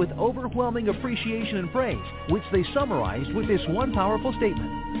responded with overwhelming appreciation and praise, which they summarized with this one powerful statement: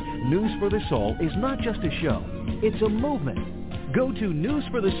 News for the Soul is not just a show, it's a movement. Go to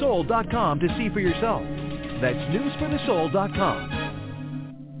newsforthesoul.com to see for yourself. That's newsforthesoul.com.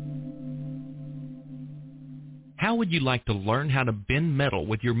 How would you like to learn how to bend metal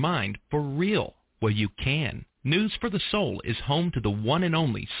with your mind for real? Well, you can. News for the Soul is home to the one and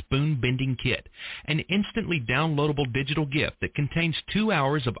only Spoon Bending Kit, an instantly downloadable digital gift that contains 2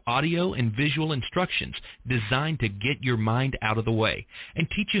 hours of audio and visual instructions designed to get your mind out of the way and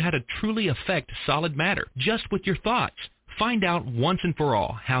teach you how to truly affect solid matter just with your thoughts. Find out once and for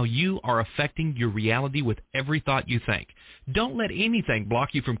all how you are affecting your reality with every thought you think. Don't let anything block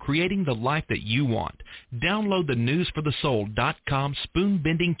you from creating the life that you want. Download the newsforthesoul.com Spoon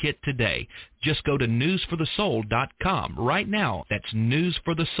Bending Kit today. Just go to newsforthesoul.com right now. That's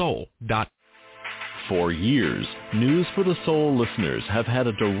newsforthesoul.com. For years, News for the Soul listeners have had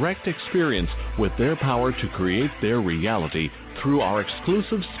a direct experience with their power to create their reality through our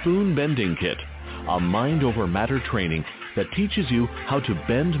exclusive Spoon Bending Kit, a mind-over-matter training that teaches you how to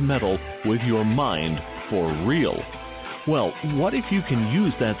bend metal with your mind for real. Well, what if you can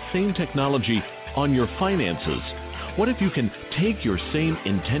use that same technology on your finances? What if you can take your same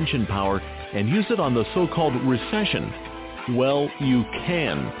intention power and use it on the so-called recession? Well, you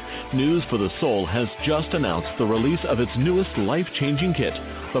can. News for the Soul has just announced the release of its newest life-changing kit,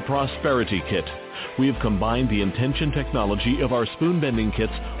 the Prosperity Kit. We have combined the intention technology of our spoon-bending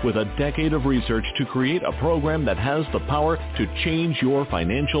kits with a decade of research to create a program that has the power to change your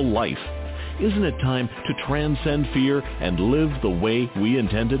financial life. Isn't it time to transcend fear and live the way we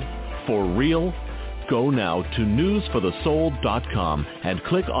intended? For real? Go now to newsforthesoul.com and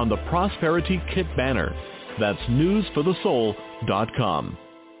click on the Prosperity Kit banner. That's newsforthesoul.com.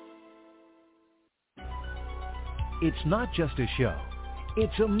 It's not just a show.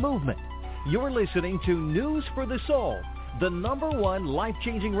 It's a movement. You're listening to News for the Soul, the #1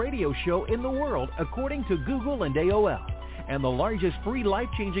 life-changing radio show in the world according to Google and AOL, and the largest free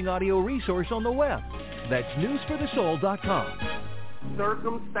life-changing audio resource on the web. That's newsforthesoul.com.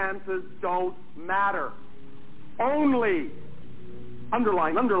 Circumstances don't matter. Only.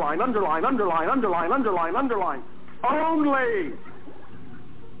 Underline, underline, underline, underline, underline, underline, underline. Only.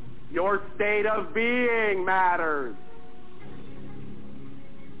 Your state of being matters.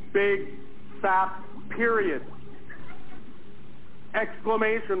 Big, fat, period.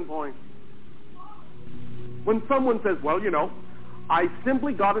 Exclamation point. When someone says, well, I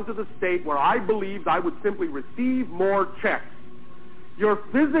simply got into the state where I believed I would simply receive more checks, your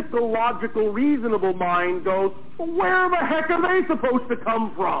physical, logical, reasonable mind goes, well, where the heck are they supposed to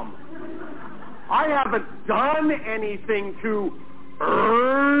come from? I haven't done anything to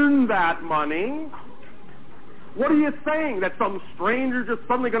earn that money. What are you saying? That some stranger just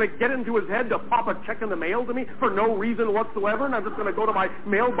suddenly going to get into his head to pop a check in the mail to me for no reason whatsoever, and I'm just going to go to my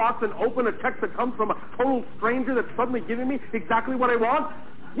mailbox and open a check that comes from a total stranger that's suddenly giving me exactly what I want?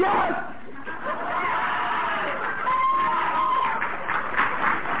 Yes!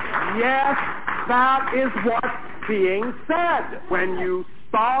 Yes, that is what's being said. When you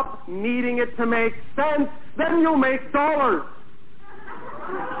stop needing it to make sense, then you'll make dollars.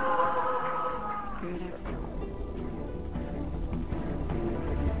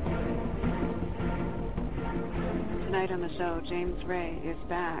 Tonight on the show, James Ray is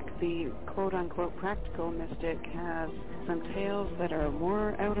back. The quote-unquote practical mystic has some tales that are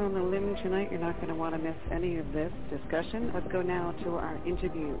more out on the limb tonight. You're not going to want to miss any of this discussion. Let's go now to our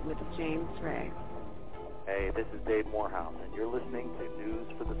interview with James Ray. Hey, this is Dave Morehouse, and you're listening to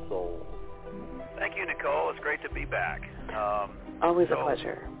News for the Soul. Thank you, Nicole. It's great to be back. Always a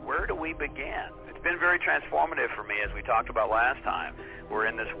pleasure. Where do we begin? It's been very transformative for me, as we talked about last time. We're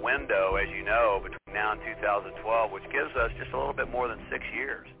in this window, as you know, between now and 2012, which gives us just a little bit more than 6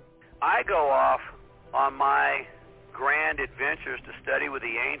 years. I go off on my grand adventures to study with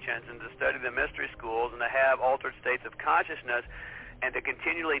the ancients and to study the mystery schools and to have altered states of consciousness and to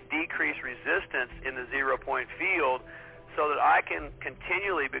continually decrease resistance in the zero-point field so that I can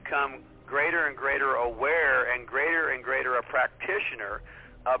continually become greater and greater aware and greater a practitioner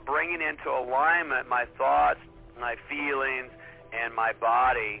of bringing into alignment my thoughts, my feelings, and my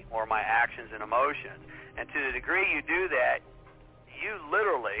body or my actions and emotions. And to the degree you do that, you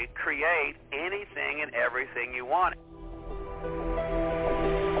literally create anything and everything you want.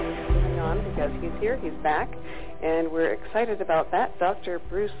 Because he's here, he's back, and we're excited about that. Dr.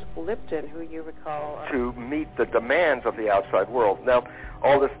 Bruce Lipton, who you recall... to meet the demands of the outside world. Now,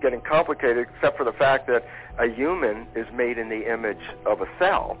 all this is getting complicated except for the fact that a human is made in the image of a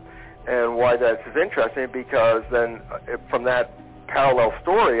cell. And why that's interesting, because then from that parallel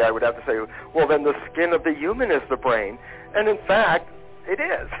story, I would have to say, well, then the skin of the human is the brain. And in fact, it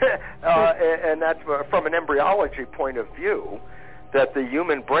is. And that's from an embryology point of view, that the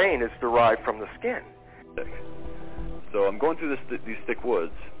human brain is derived from the skin. So I'm going through these thick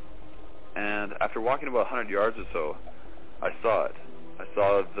woods, and after walking about 100 yards or so, I saw it. I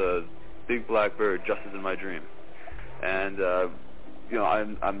saw the big black bird just as in my dream. And,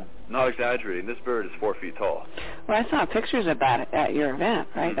 I'm not exaggerating. This bird is 4 feet tall. Well, I saw pictures of that at your event,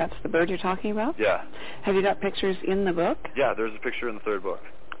 right? Mm-hmm. That's the bird you're talking about? Yeah. Have you got pictures in the book? Yeah, there's a picture in the third book.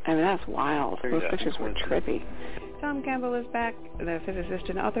 I mean, that's wild. Those pictures were trippy. Tom Campbell is back, the physicist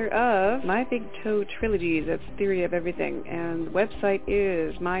and author of My Big Toe Trilogies, that's Theory of Everything, and the website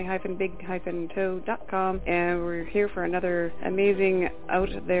is my-big-toe.com, and we're here for another amazing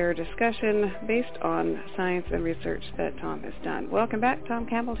out-there discussion based on science and research that Tom has done. Welcome back, Tom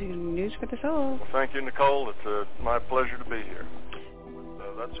Campbell, to News for the Soul. Well, thank you, Nicole. It's my pleasure to be here.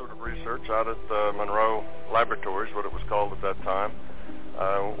 With that sort of research out at Monroe Laboratories, what it was called at that time,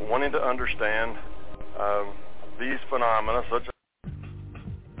 wanting to understand these phenomena such as...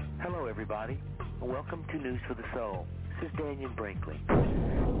 Hello, everybody. Welcome to News for the Soul. This is Daniel Brinkley.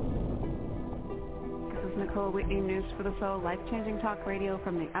 is Nicole Whitney, News for the Soul, life-changing talk radio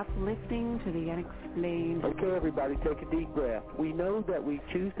from the uplifting to the unexplained. Okay, everybody, take a deep breath. We know that we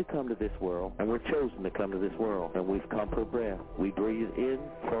choose to come to this world, and we're chosen to come to this world, and we've come for breath. We breathe in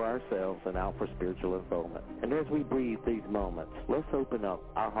for ourselves and out for spiritual unfoldment. And as we breathe these moments, let's open up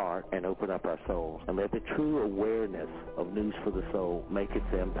our heart and open up our souls, and let the true awareness of News for the Soul make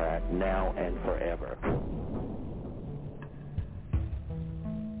its impact now and forever.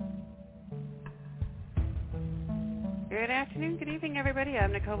 Good afternoon, good evening, everybody.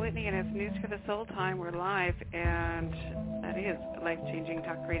 I'm Nicole Whitney, and it's News for the Soul time. We're live, and that is life-changing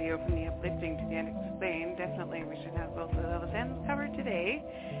talk radio from the uplifting to the unexplained. Definitely we should have both of those ends covered today,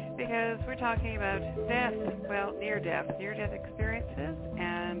 because we're talking about death, well, near-death experiences.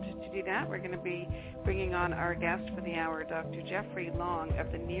 And to do that, we're going to be bringing on our guest for the hour, Dr. Jeffrey Long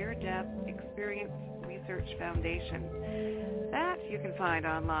of the Near-Death Experience Research Foundation. That you can find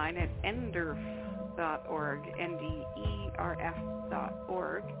online at NDERF.org, NDERF.org.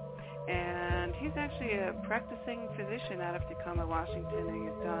 And he's actually a practicing physician out of Tacoma, Washington, and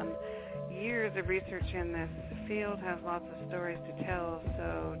he's done years of research in this field, has lots of stories to tell.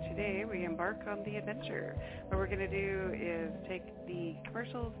 So today we embark on the adventure. What we're going to do is take the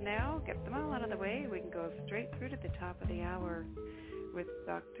commercials now, get them all out of the way. We can go straight through to the top of the hour with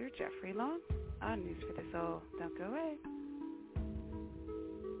Dr. Jeffrey Long on News for the Soul. Don't go away.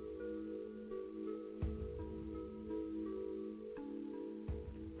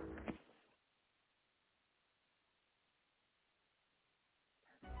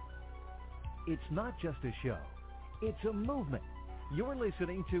 It's not just a show. It's a movement. You're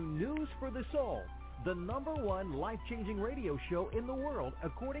listening to News for the Soul, the #1 life-changing radio show in the world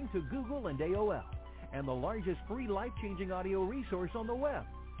according to Google and AOL, and the largest free life-changing audio resource on the web.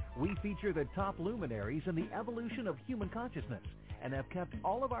 We feature the top luminaries in the evolution of human consciousness and have kept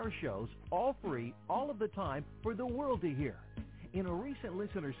all of our shows all free all of the time for the world to hear. In a recent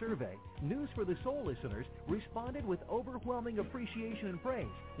listener survey, News for the Soul listeners responded with overwhelming appreciation and praise,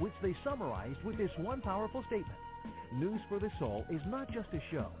 which they summarized with this one powerful statement. News for the Soul is not just a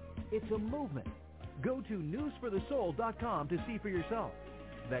show, it's a movement. Go to newsforthesoul.com to see for yourself.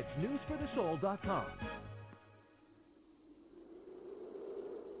 That's newsforthesoul.com.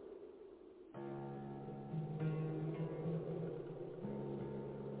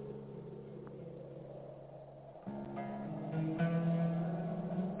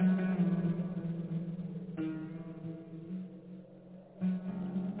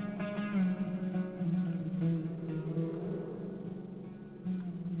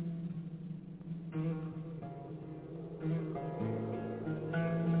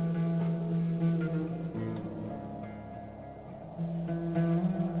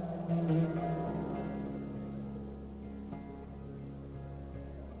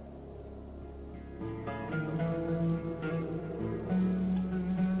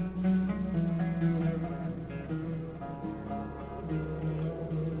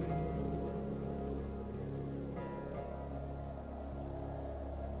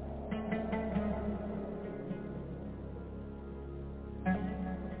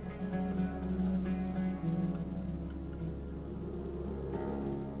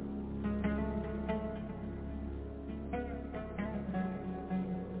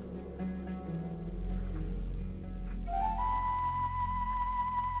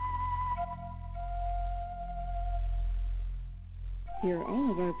 Hear all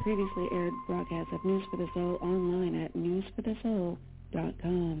of our previously aired broadcasts of News for the Soul online at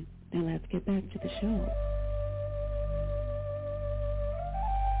newsforthesoul.com. Now let's get back to the show.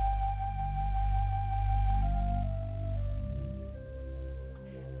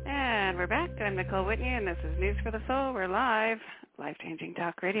 And we're back. I'm Nicole Whitney, and this is News for the Soul. We're live. Life-changing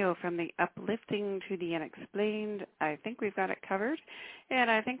talk radio from the uplifting to the unexplained. I think we've got it covered. And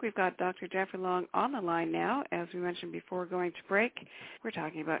I think we've got Dr. Jeffrey Long on the line now. As we mentioned before going to break, we're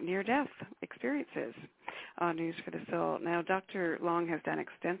talking about near-death experiences on News for the Soul. Now, Dr. Long has done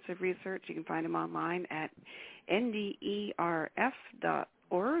extensive research. You can find him online at nderf.org.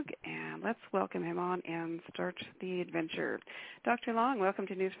 And let's welcome him on and start the adventure. Dr. Long, welcome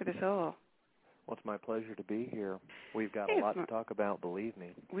to News for the Soul. Well, it's my pleasure to be here. We've got a lot to talk about, believe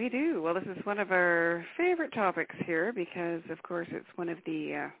me. We do. Well, this is one of our favorite topics here because, of course, it's one of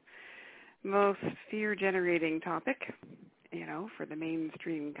the most fear-generating topic, for the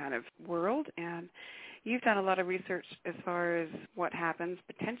mainstream kind of world. And you've done a lot of research as far as what happens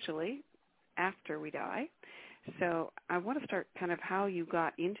potentially after we die. So I want to start kind of how you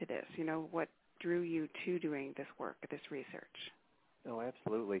got into this, what drew you to doing this work, this research. Oh,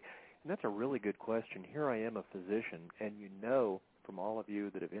 absolutely. And that's a really good question. Here I am, a physician, and from all of you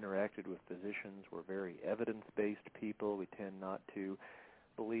that have interacted with physicians. We're very evidence-based people. We tend not to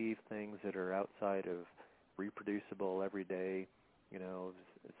believe things that are outside of reproducible, everyday,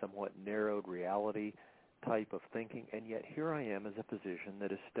 somewhat narrowed reality type of thinking. And yet here I am as a physician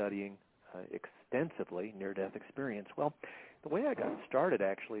that is studying extensively near-death experience. Well, the way I got started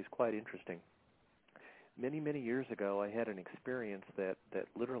actually is quite interesting. Many, many years ago, I had an experience that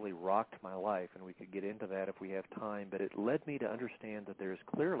literally rocked my life, and we could get into that if we have time, but it led me to understand that there's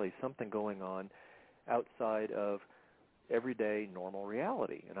clearly something going on outside of everyday normal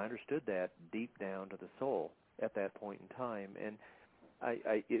reality, and I understood that deep down to the soul at that point in time. And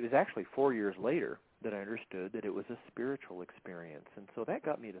it was actually 4 years later that I understood that it was a spiritual experience. And so that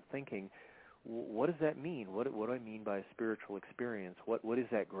got me to thinking, what does that mean? What do I mean by a spiritual experience? What is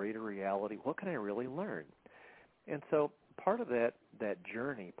that greater reality? What can I really learn? And so part of that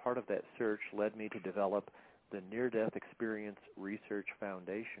journey, part of that search led me to develop the Near-Death Experience Research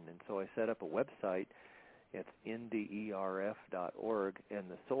Foundation. And so I set up a website. It's nderf.org, and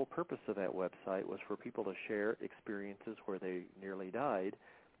the sole purpose of that website was for people to share experiences where they nearly died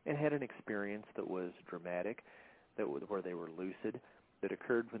and had an experience that was dramatic, where they were lucid, that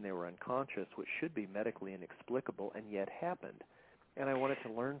occurred when they were unconscious, which should be medically inexplicable, and yet happened. And I wanted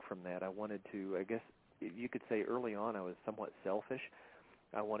to learn from that. I wanted to, I guess you could say early on I was somewhat selfish.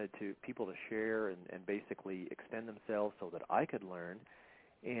 I wanted people to share and basically extend themselves so that I could learn,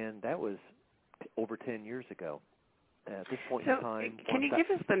 and that was over 10 years ago. At this point in time... Can you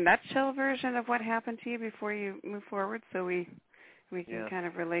give us the nutshell version of what happened to you before you move forward so we can kind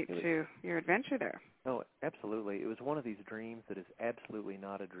of relate to your adventure there? Oh, absolutely. It was one of these dreams that is absolutely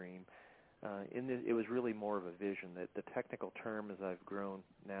not a dream. It was really more of a vision. That the technical term, as I've grown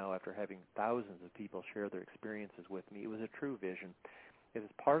now after having thousands of people share their experiences with me, it was a true vision. As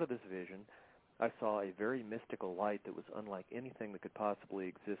part of this vision, I saw a very mystical light that was unlike anything that could possibly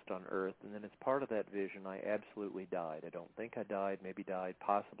exist on Earth. And then as part of that vision, I absolutely died. I don't think I died, maybe died,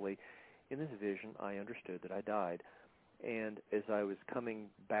 possibly. In this vision, I understood that I died. And as I was coming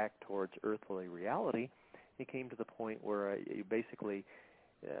back towards earthly reality, it came to the point where basically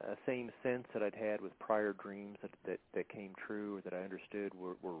a same sense that I'd had with prior dreams that came true or that I understood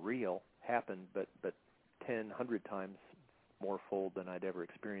were real happened, but 10, 100 times more fold than I'd ever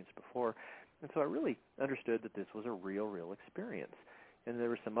experienced before. And so I really understood that this was a real experience. And there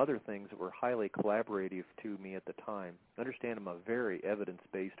were some other things that were highly collaborative to me at the time. Understand I'm a very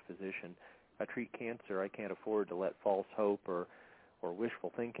evidence-based physician. I treat cancer. I can't afford to let false hope or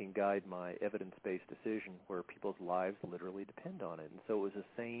wishful thinking guide my evidence-based decision where people's lives literally depend on it. And so it was the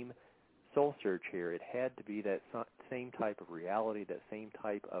same soul search here. It had to be that same type of reality, that same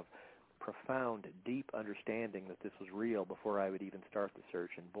type of profound, deep understanding that this was real before I would even start the search.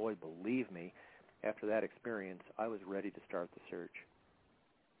 And boy, believe me, after that experience, I was ready to start the search.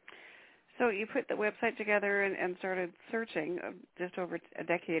 So you put the website together and started searching just over a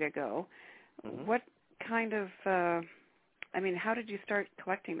decade ago. Mm-hmm. What kind of, how did you start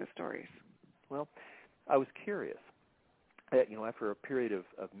collecting the stories? Well, I was curious. After a period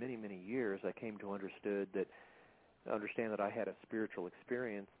of many, many years, I came to understand that I had a spiritual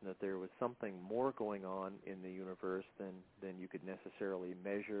experience and that there was something more going on in the universe than you could necessarily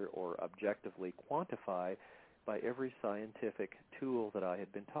measure or objectively quantify by every scientific tool that I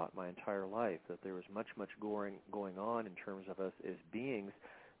had been taught my entire life, that there was much going on in terms of us as beings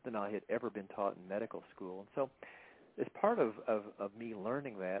than I had ever been taught in medical school. And so as part of me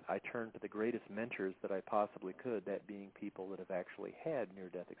learning that, I turned to the greatest mentors that I possibly could, that being people that have actually had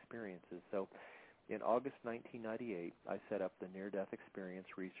near-death experiences. So in August 1998, I set up the Near-Death Experience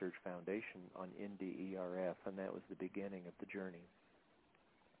Research Foundation on NDERF, and that was the beginning of the journey.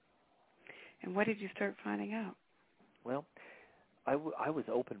 And what did you start finding out? Well, I was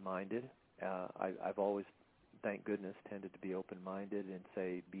open-minded. I've always, thank goodness, tended to be open-minded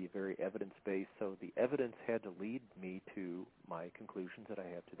and be very evidence-based. So the evidence had to lead me to my conclusions that I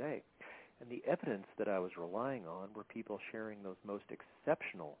have today. And the evidence that I was relying on were people sharing those most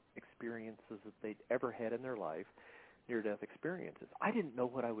exceptional experiences that they'd ever had in their life, near-death experiences. I didn't know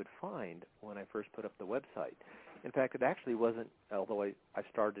what I would find when I first put up the website. In fact, it actually wasn't, although I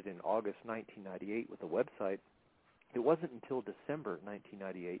started in August 1998 with the website, it wasn't until December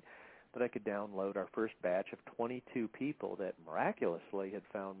 1998 that I could download our first batch of 22 people that miraculously had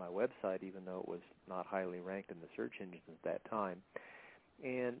found my website, even though it was not highly ranked in the search engines at that time,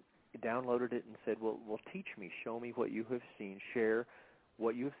 and downloaded it and said, well, teach me, show me what you have seen, share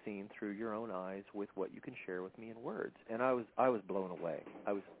what you have seen through your own eyes with what you can share with me in words. And I was blown away.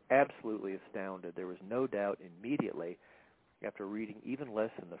 I was absolutely astounded. There was no doubt immediately after reading even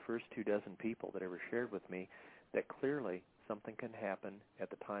less than the first 24 people that ever shared with me, that clearly something can happen at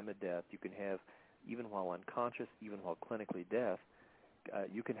the time of death. You can have, even while unconscious, even while clinically deaf,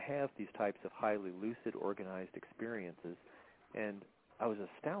 you can have these types of highly lucid, organized experiences. And I was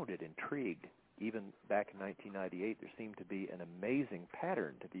astounded, intrigued. Even back in 1998, there seemed to be an amazing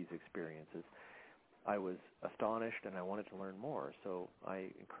pattern to these experiences. I was astonished, and I wanted to learn more. So I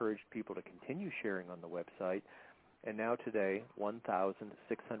encouraged people to continue sharing on the website. And now today,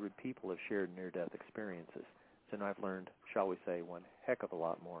 1,600 people have shared near-death experiences. So now I've learned, shall we say, one heck of a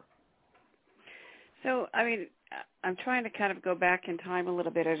lot more. So, I mean, I'm trying to kind of go back in time a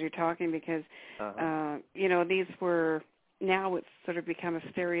little bit as you're talking because, these were, now it's sort of become a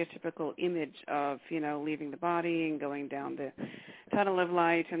stereotypical image of, leaving the body and going down the tunnel of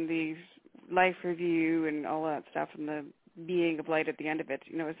light and the life review and all that stuff and the being of light at the end of it.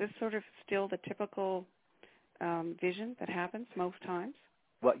 Is this sort of still the typical vision that happens most times?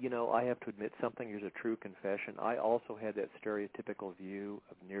 Well, I have to admit something. Here's a true confession. I also had that stereotypical view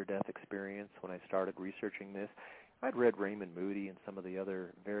of near-death experience when I started researching this. I'd read Raymond Moody and some of the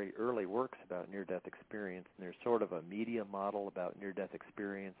other very early works about near-death experience, and there's sort of a media model about near-death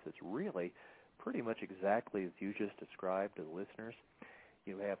experience that's really pretty much exactly as you just described to the listeners.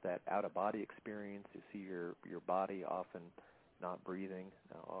 You have that out-of-body experience. You see your body often not breathing,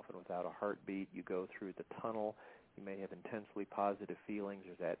 often without a heartbeat. You go through the tunnel. You may have intensely positive feelings.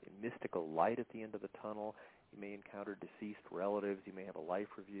 There's that mystical light at the end of the tunnel. You may encounter deceased relatives. You may have a life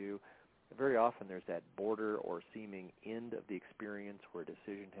review. Very often there's that border or seeming end of the experience where a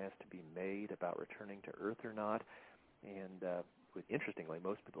decision has to be made about returning to Earth or not. And interestingly,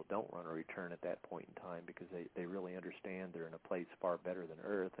 most people don't want to return at that point in time because they really understand they're in a place far better than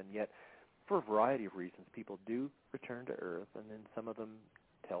Earth. And yet, for a variety of reasons, people do return to Earth, and then some of them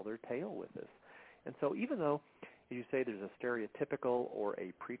tell their tale with us. And so even though, as you say, there's a stereotypical or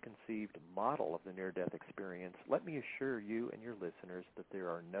a preconceived model of the near-death experience, let me assure you and your listeners that there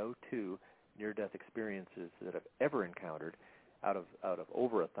are no two near-death experiences that I've ever encountered out of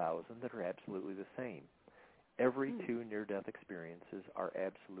over 1,000 that are absolutely the same. Every two near-death experiences are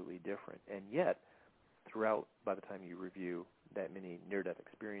absolutely different. And yet, throughout, by the time you review that many near-death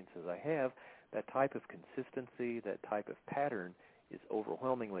experiences I have, that type of consistency, that type of pattern is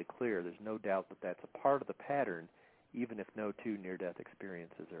overwhelmingly clear. There's no doubt that that's a part of the pattern, even if no two near-death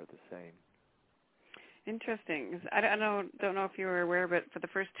experiences are the same. Interesting. I don't know if you were aware, but for the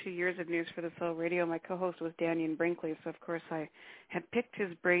first 2 years of News for the Soul Radio, my co-host was Daniel Brinkley, so of course I had picked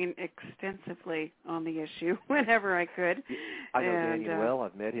his brain extensively on the issue whenever I could. I know Daniel well.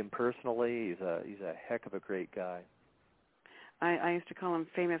 I've met him personally. He's a heck of a great guy. I used to call him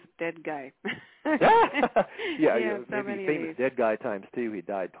famous dead guy. yeah, so maybe famous dead guy times two. He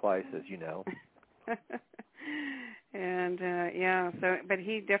died twice, as you know. And but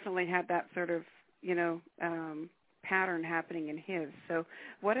he definitely had that sort of pattern happening in his. So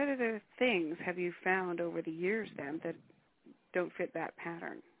what other things have you found over the years then that don't fit that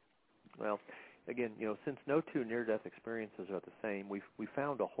pattern? Well, again, since no two near-death experiences are the same, we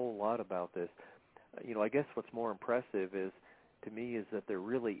found a whole lot about this. I guess what's more impressive to me is that there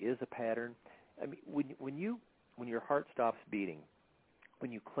really is a pattern. I mean, when your heart stops beating,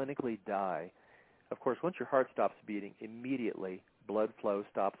 when you clinically die, of course, once your heart stops beating, immediately blood flow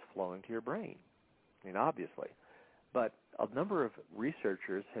stops flowing to your brain. I mean, obviously. But a number of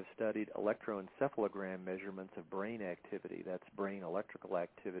researchers have studied electroencephalogram measurements of brain activity, that's brain electrical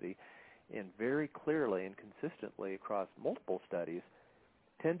activity, and very clearly and consistently across multiple studies,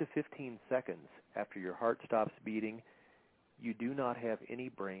 10 to 15 seconds after your heart stops beating, you do not have any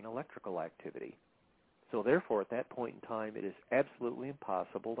brain electrical activity. So therefore, at that point in time, it is absolutely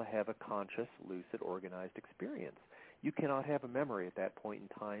impossible to have a conscious, lucid, organized experience. You cannot have a memory at that point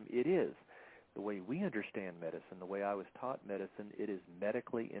in time. It is. The way we understand medicine, the way I was taught medicine, it is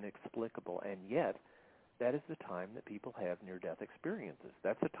medically inexplicable, and yet that is the time that people have near-death experiences.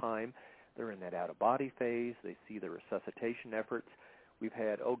 That's the time they're in that out-of-body phase. They see the resuscitation efforts. We've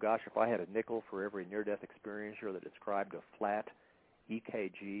had, if I had a nickel for every near-death experiencer that described a flat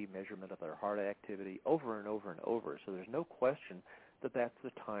EKG measurement of their heart activity over and over and over. So there's no question that that's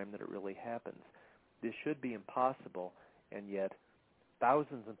the time that it really happens. This should be impossible, and yet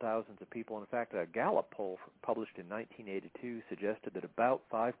thousands and thousands of people, in fact, a Gallup poll published in 1982 suggested that about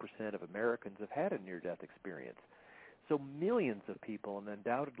 5% of Americans have had a near-death experience. So millions of people, and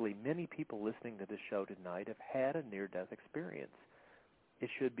undoubtedly many people listening to this show tonight, have had a near-death experience. It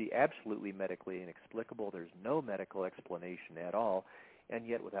should be absolutely medically inexplicable. There's no medical explanation at all, and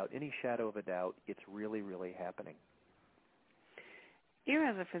yet without any shadow of a doubt, it's really, really happening. You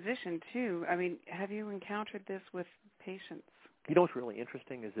as a physician, too, I mean, have you encountered this with patients? You know what's really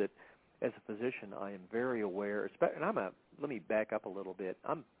interesting is that as a physician, I am very aware, and let me back up a little bit.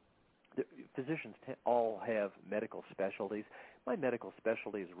 Physicians all have medical specialties. My medical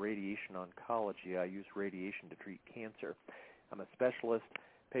specialty is radiation oncology. I use radiation to treat cancer. I'm a specialist.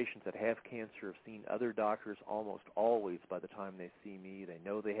 Patients that have cancer have seen other doctors almost always by the time they see me. They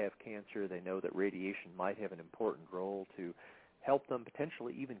know they have cancer. They know that radiation might have an important role to help them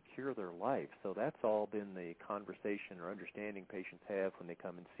potentially even cure their life. So that's all been the conversation or understanding patients have when they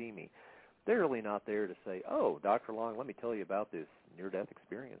come and see me. They're really not there to say, oh, Dr. Long, let me tell you about this near-death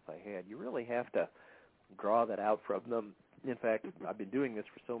experience I had. You really have to draw that out from them. In fact, I've been doing this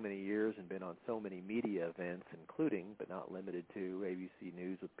for so many years and been on so many media events, including, but not limited to, ABC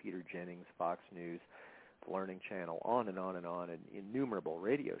News with Peter Jennings, Fox News, the Learning Channel, on, and innumerable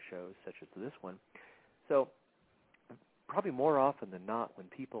radio shows such as this one. So probably more often than not, when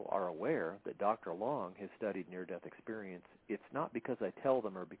people are aware that Dr. Long has studied near-death experience, it's not because I tell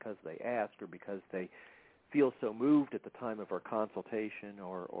them or because they ask or because they feel so moved at the time of our consultation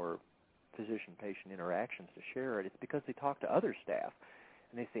or physician-patient interactions to share it. It's because they talk to other staff,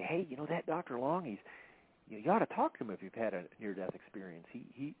 and they say, hey, that Dr. Long, you ought to talk to him if you've had a near-death experience.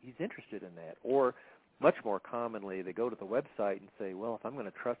 He's interested in that. Or much more commonly, they go to the website and say, well, if I'm going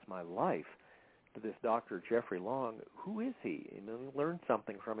to trust my life to this Dr. Jeffrey Long, who is he? And learn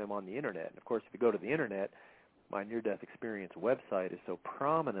something from him on the Internet. And, of course, if you go to the Internet, my near-death experience website is so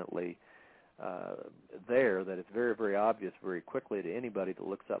prominently there that it's very, very obvious very quickly to anybody that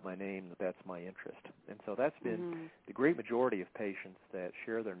looks up my name that that's my interest. And so that's been the great majority of patients that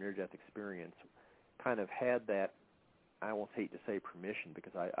share their near-death experience kind of had that, I almost hate to say permission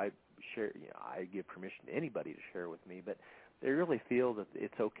because I give permission to anybody to share with me, but they really feel that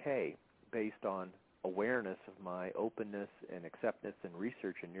it's okay based on awareness of my openness and acceptance and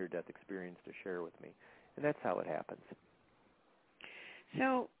research and near-death experience to share with me. And that's how it happens.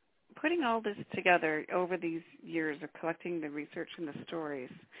 So putting all this together over these years of collecting the research and the stories,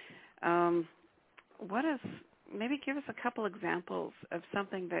 maybe give us a couple examples of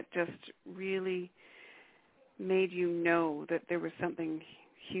something that just really made you know that there was something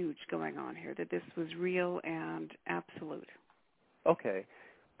huge going on here, that this was real and absolute. Okay.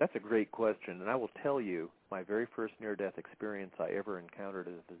 That's a great question, and I will tell you my very first near-death experience I ever encountered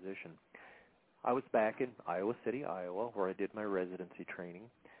as a physician. I was back in Iowa City, Iowa, where I did my residency training.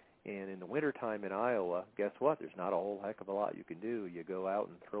 And in the wintertime in Iowa, guess what? There's not a whole heck of a lot you can do. You go out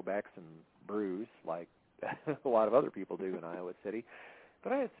and throw back some brews like a lot of other people do in Iowa City.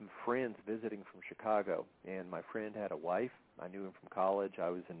 But I had some friends visiting from Chicago, and my friend had a wife. I knew him from college. I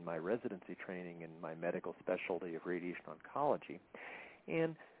was in my residency training in my medical specialty of radiation oncology.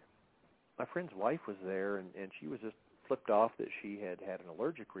 And my friend's wife was there, and she was just flipped off that she had had an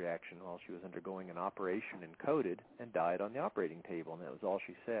allergic reaction while she was undergoing an operation and coded and died on the operating table, and that was all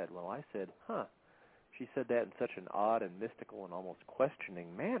she said. Well, I said, huh. She said that in such an odd and mystical and almost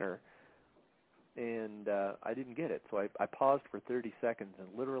questioning manner, and I didn't get it. So I paused for 30 seconds, and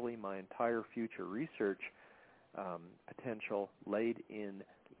literally my entire future research potential laid in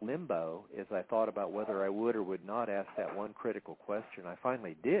limbo as I thought about whether I would or would not ask that one critical question. I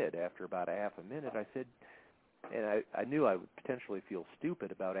finally did after about a half a minute. I said, and I knew I would potentially feel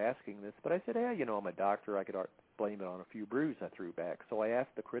stupid about asking this, but I said, hey, I'm a doctor. I could blame it on a few brews I threw back. So I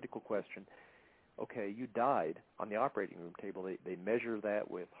asked the critical question, okay, you died on the operating room table. They measure that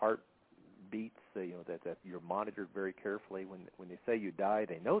with heart beats, that you're monitored very carefully. When they say you die,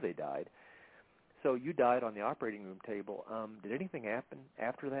 they know they died. So you died on the operating room table. Did anything happen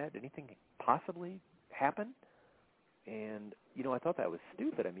after that? Did anything possibly happen? And, I thought that was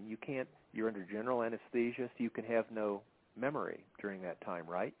stupid. I mean, you're under general anesthesia, so you can have no memory during that time,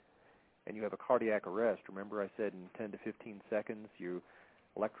 right? And you have a cardiac arrest. Remember I said in 10 to 15 seconds your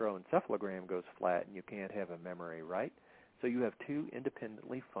electroencephalogram goes flat and you can't have a memory, right? So you have two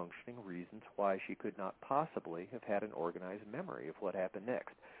independently functioning reasons why she could not possibly have had an organized memory of what happened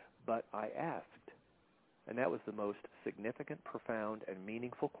next. But I asked, and that was the most significant, profound, and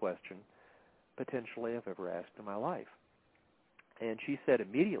meaningful question potentially I've ever asked in my life. And she said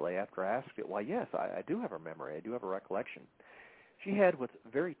immediately after I asked it, why, yes, I do have a memory. I do have a recollection. She had what's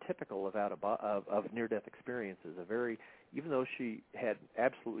very typical of near-death experiences, even though she had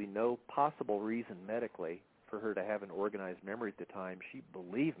absolutely no possible reason medically for her to have an organized memory at the time, she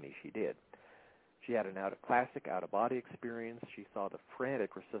believed me she did. She had a classic out-of-body experience. She saw the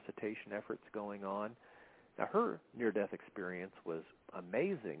frantic resuscitation efforts going on. Now, her near-death experience was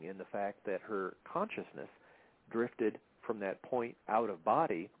amazing in the fact that her consciousness drifted from that point out of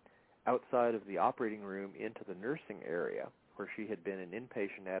body outside of the operating room into the nursing area where she had been an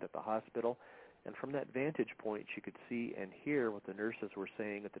inpatient at the hospital. And from that vantage point, she could see and hear what the nurses were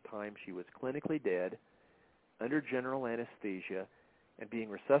saying at the time she was clinically dead, under general anesthesia, and being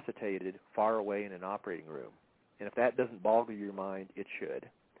resuscitated far away in an operating room. And if that doesn't boggle your mind, it should.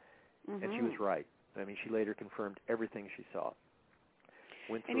 Mm-hmm. And she was right. I mean, she later confirmed everything she saw.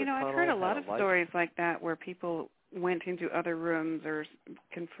 And, you know, I've heard a lot of stories like that where people went into other rooms or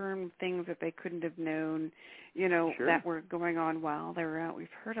confirmed things that they couldn't have known, you know, that were going on while they were out. We've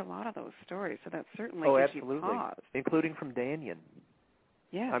heard a lot of those stories, so that certainly gives you pause. Including from Danyan.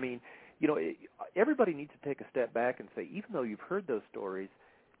 Yeah. I mean, you know, everybody needs to take a step back and say, even though you've heard those stories,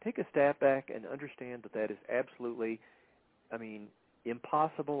 take a step back and understand that that is absolutely, I mean,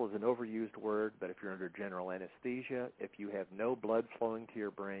 impossible is an overused word, but if you're under general anesthesia, if you have no blood flowing to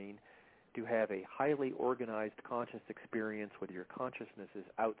your brain, to have a highly organized conscious experience where your consciousness is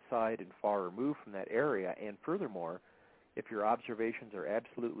outside and far removed from that area, and furthermore, if your observations are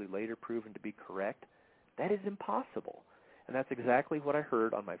absolutely later proven to be correct, that is impossible. And that's exactly what I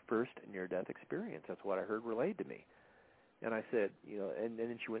heard on my first near-death experience. That's what I heard relayed to me. And I said, you know, and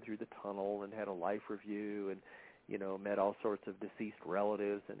then she went through the tunnel and had a life review and, you know, met all sorts of deceased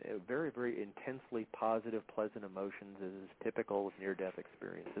relatives and very, very intensely positive, pleasant emotions as is typical of near-death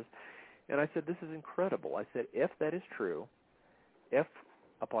experiences. And I said, this is incredible. I said, if that is true, if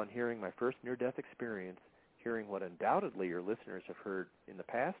upon hearing my first near-death experience, hearing what undoubtedly your listeners have heard in the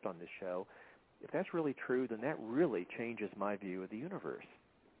past on this show, if that's really true, then that really changes my view of the universe.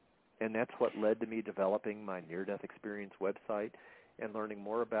 And that's what led to me developing my near-death experience website and learning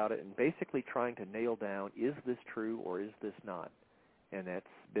more about it and basically trying to nail down, is this true or is this not? And that's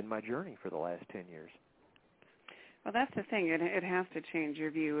been my journey for the last 10 years. Well, that's the thing. It has to change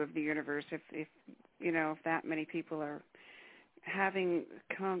your view of the universe if you know, if that many people are having,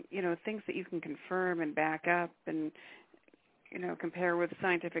 you know, things that you can confirm and back up and, you know, compare with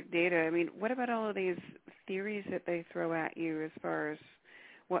scientific data. I mean, what about all of these theories that they throw at you as far as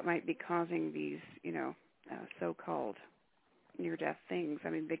what might be causing these, you know, so-called near-death things? I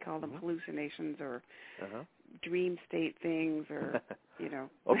mean, they call them hallucinations or dream state things, or you know.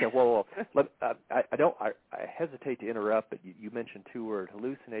 Okay, well, I hesitate to interrupt, but you mentioned two words: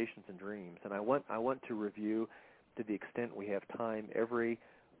 hallucinations and dreams, and I want to review, to the extent we have time, every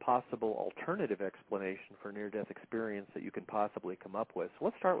possible alternative explanation for near-death experience that you can possibly come up with. So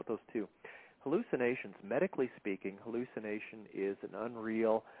let's start with those two. Hallucinations, medically speaking, hallucination is an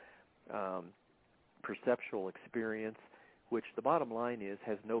unreal perceptual experience, which the bottom line is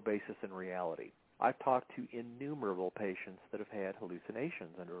has no basis in reality. I've talked to innumerable patients that have had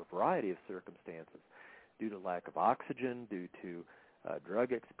hallucinations under a variety of circumstances, due to lack of oxygen, due to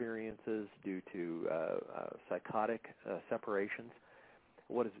drug experiences, due to psychotic separations.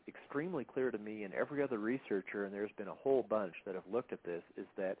 What is extremely clear to me and every other researcher, and there's been a whole bunch that have looked at this, is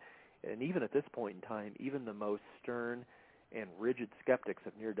that, and even at this point in time, even the most stern and rigid skeptics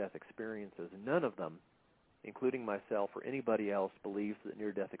of near-death experiences, none of them, including myself or anybody else, believes that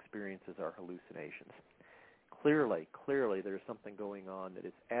near-death experiences are hallucinations. Clearly, there's something going on that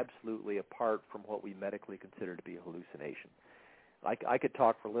is absolutely apart from what we medically consider to be a hallucination. I could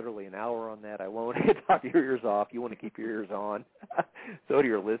talk for literally an hour on that. I won't. Talk your ears off. You want to keep your ears on. So do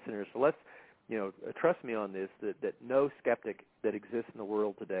your listeners. So let's, you know, trust me on this, that no skeptic that exists in the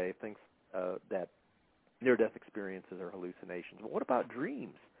world today thinks that near-death experiences are hallucinations. But what about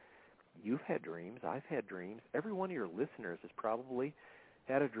dreams? You've had dreams. I've had dreams. Every one of your listeners has probably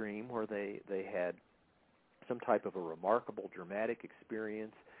had a dream where they had some type of a remarkable, dramatic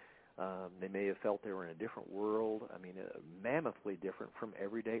experience. They may have felt they were in a different world. I mean, mammothly different from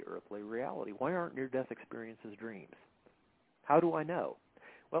everyday earthly reality. Why aren't near-death experiences dreams? How do I know?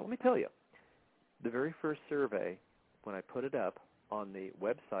 Well, let me tell you. The very first survey, when I put it up on the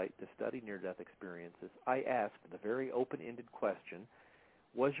website to study near-death experiences, I asked the very open-ended question,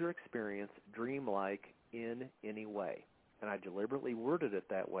 was your experience dreamlike in any way? And I deliberately worded it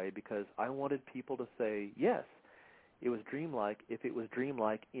that way because I wanted people to say, yes, it was dreamlike if it was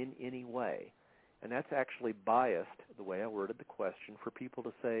dreamlike in any way. And that's actually biased, the way I worded the question, for people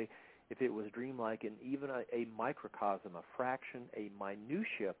to say if it was dreamlike in even a microcosm, a fraction, a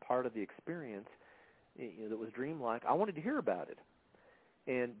minutia part of the experience that was dreamlike. I wanted to hear about it.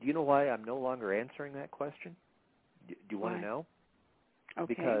 And do you know why I'm no longer answering that question? Do you want to know?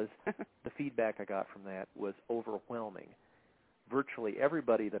 Okay. Because the feedback I got from that was overwhelming. Virtually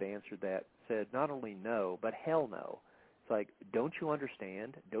everybody that answered that said not only no, but hell no. It's like, don't you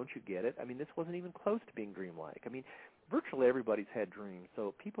understand? Don't you get it? I mean, this wasn't even close to being dreamlike. I mean, virtually everybody's had dreams.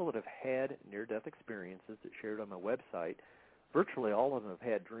 So people that have had near-death experiences that shared on my website, virtually all of them have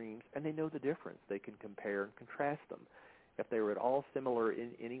had dreams, and they know the difference. They can compare and contrast them. If they were at all similar in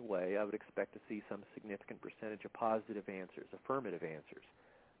any way, I would expect to see some significant percentage of positive answers, affirmative answers.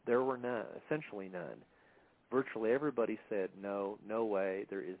 There were none, essentially none. Virtually everybody said no, no way,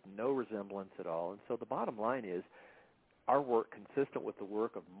 there is no resemblance at all. And so the bottom line is our work, consistent with the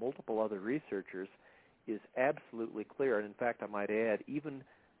work of multiple other researchers, is absolutely clear. And in fact, I might add, even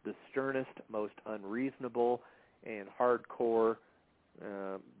the sternest, most unreasonable and hardcore,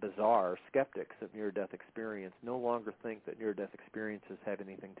 bizarre skeptics of near-death experience no longer think that near-death experiences have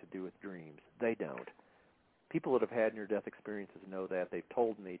anything to do with dreams. They don't. People that have had near-death experiences know that. They've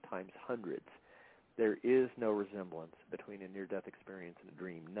told me times hundreds. There is no resemblance between a near-death experience and a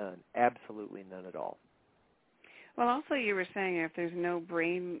dream. None. Absolutely none at all. Well, also you were saying if there's no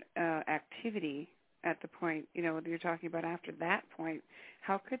brain activity at the point, you're talking about after that point,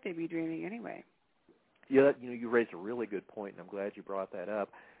 how could they be dreaming anyway? Yeah, you raise a really good point, and I'm glad you brought that up.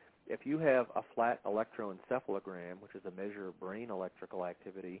 If you have a flat electroencephalogram, which is a measure of brain electrical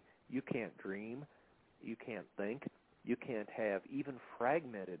activity, you can't dream, you can't think, you can't have even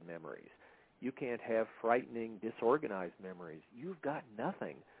fragmented memories. You can't have frightening, disorganized memories. You've got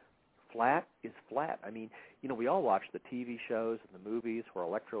nothing. Flat is flat. I mean, we all watch the TV shows and the movies where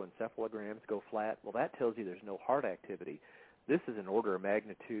electroencephalograms go flat. Well, that tells you there's no heart activity. This is an order of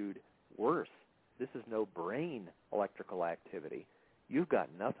magnitude worse. This is no brain electrical activity. You've got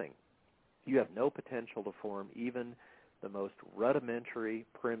nothing. You have no potential to form even the most rudimentary,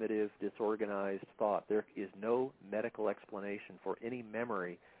 primitive, disorganized thought. There is no medical explanation for any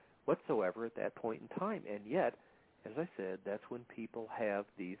memory whatsoever at that point in time. And yet, as I said, that's when people have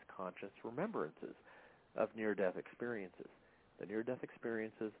these conscious remembrances of near-death experiences. The near-death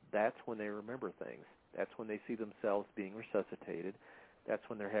experiences, that's when they remember things. That's when they see themselves being resuscitated. That's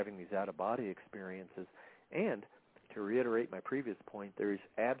when they're having these out-of-body experiences. And to reiterate my previous point, there is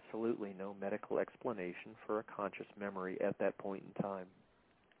absolutely no medical explanation for a conscious memory at that point in time.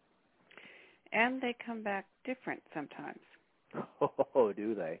 And they come back different sometimes. Oh,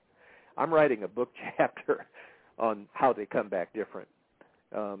 do they? I'm writing a book chapter on how they come back different.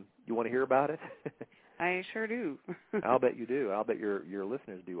 You want to hear about it? I sure do. I'll bet you do. I'll bet your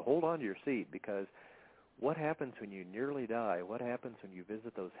listeners do. Hold on to your seat, because what happens when you nearly die? What happens when you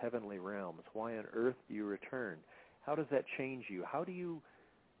visit those heavenly realms? Why on earth do you return? How does that change you? How do you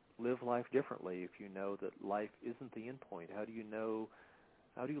live life differently if you know that life isn't the end point? How do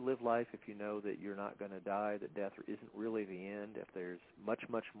you live life if you know that you're not going to die, that death isn't really the end, if there's much,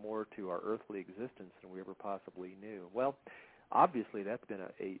 much more to our earthly existence than we ever possibly knew? Well, obviously that's been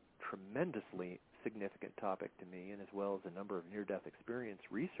a tremendously significant topic to me, and as well as a number of near-death experience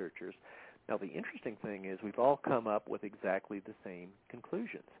researchers. Now, the interesting thing is we've all come up with exactly the same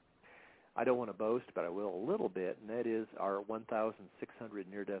conclusions. I don't want to boast, but I will a little bit, and that is our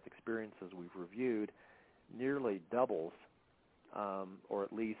 1,600 near-death experiences we've reviewed nearly doubles, or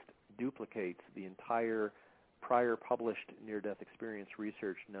at least duplicates, the entire prior published near-death experience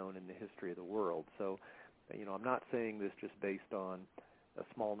research known in the history of the world. So, I'm not saying this just based on a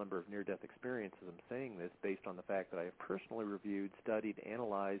small number of near-death experiences. I'm saying this based on the fact that I have personally reviewed, studied,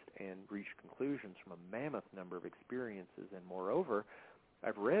 analyzed, and reached conclusions from a mammoth number of experiences. And moreover,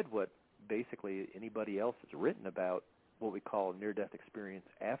 I've read what basically anybody else has written about what we call near-death experience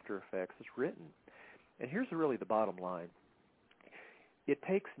after effects has written. And here's really the bottom line. It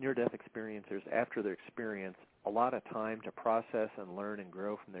takes near-death experiencers, after their experience, a lot of time to process and learn and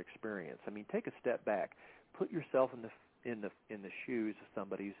grow from their experience. I mean, take a step back. Put yourself in the shoes of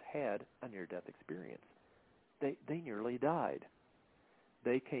somebody who's had a near-death experience. They nearly died.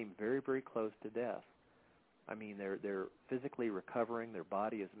 They came very, very close to death. I mean, they're physically recovering. Their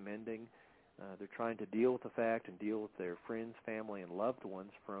body is mending. They're trying to deal with the fact and deal with their friends, family, and loved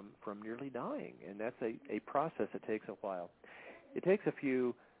ones from nearly dying. And that's a process that takes a while. It takes a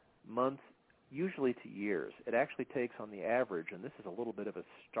few months, usually to years. It actually takes, on the average, and this is a little bit of a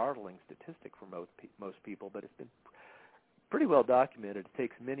startling statistic for most people, but it's been pretty well documented. It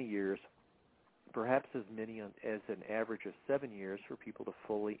takes many years, perhaps as many as an average of 7 years, for people to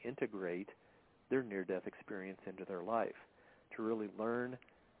fully integrate their near-death experience into their life, to really learn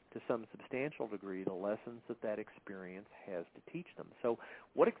to some substantial degree the lessons that experience has to teach them. So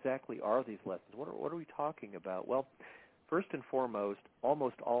what exactly are these lessons? What are we talking about? Well, first and foremost,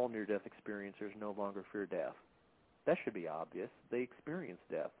 almost all near-death experiencers no longer fear death. That should be obvious. They experienced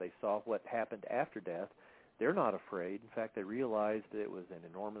death. They saw what happened after death. They're not afraid. In fact, they realized that it was an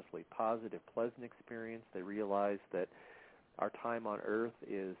enormously positive, pleasant experience. They realized that our time on earth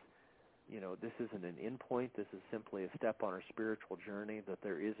is, this isn't an end point. This is simply a step on our spiritual journey, that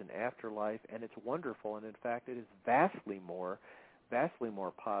there is an afterlife, and it's wonderful. And in fact, it is vastly more vastly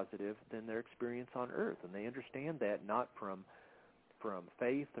more positive than their experience on Earth, and they understand that not from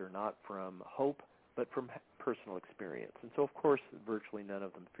faith or not from hope, but from personal experience. And so, of course, virtually none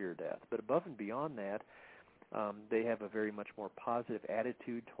of them fear death. But above and beyond that, they have a very much more positive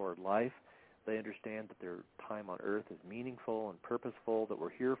attitude toward life. They understand that their time on Earth is meaningful and purposeful, that we're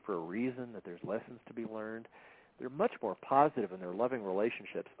here for a reason, that there's lessons to be learned. They're much more positive in their loving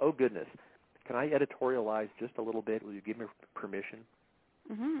relationships. Oh, goodness. Can I editorialize just a little bit? Will you give me permission?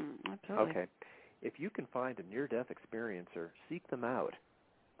 Absolutely. Okay. If you can find a near-death experiencer, seek them out.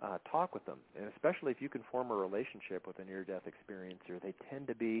 Talk with them. And especially if you can form a relationship with a near-death experiencer, they tend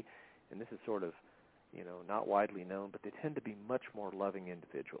to be, and this is sort of, not widely known, but they tend to be much more loving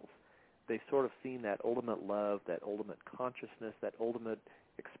individuals. They've sort of seen that ultimate love, that ultimate consciousness, that ultimate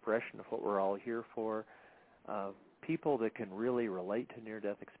expression of what we're all here for. People that can really relate to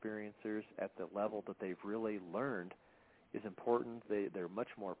near-death experiencers at the level that they've really learned is important. They're much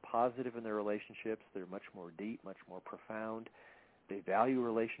more positive in their relationships. They're much more deep, much more profound. They value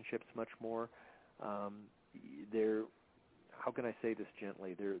relationships much more. They're, how can I say this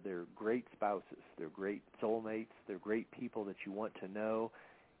gently? They're great spouses. They're great soulmates. They're great people that you want to know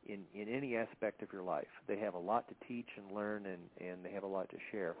in any aspect of your life. They have a lot to teach and learn, and they have a lot to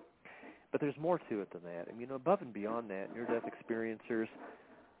share. But there's more to it than that. I mean, above and beyond that, near-death experiencers,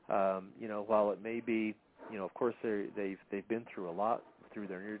 while it may be, of course they've been through a lot through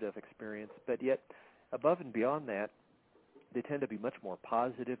their near-death experience, but yet above and beyond that, they tend to be much more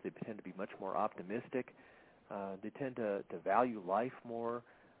positive. They tend to be much more optimistic. They tend to value life more.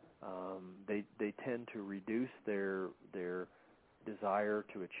 They tend to reduce their desire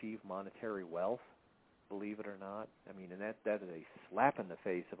to achieve monetary wealth, believe it or not. I mean, and that is a slap in the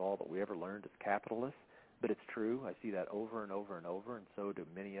face of all that we ever learned as capitalists. But it's true. I see that over and over and over, and so do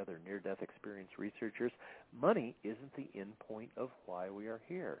many other near-death experience researchers. Money isn't the end point of why we are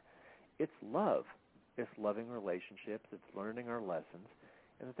here. It's love. It's loving relationships. It's learning our lessons,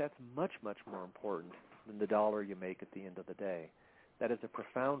 and that's much, much more important than the dollar you make at the end of the day. That is a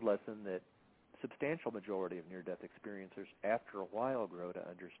profound lesson that substantial majority of near-death experiencers after a while grow to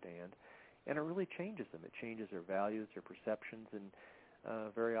understand, and it really changes them. It changes their values, their perceptions, and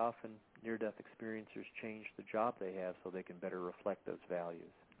very often near-death experiencers change the job they have so they can better reflect those values.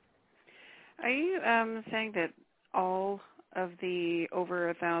 Are you saying that all of the over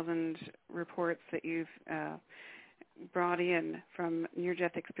 1,000 reports that you've brought in from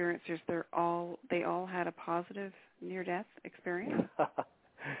near-death experiencers, they all had a positive near-death experience?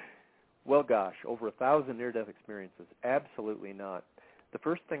 Well, gosh, over 1,000 near-death experiences? Absolutely not. The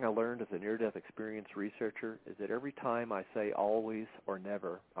first thing I learned as a near-death experience researcher is that every time I say always or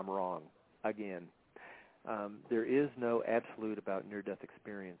never, I'm wrong. Again, there is no absolute about near-death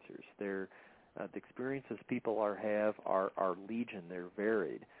experiencers. The experiences people have are legion. They're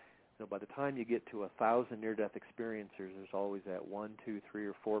varied. So by the time you get to 1,000 near-death experiencers, there's always that 1, 2, 3,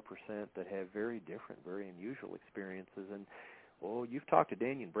 or 4% that have very different, very unusual experiences. And you've talked to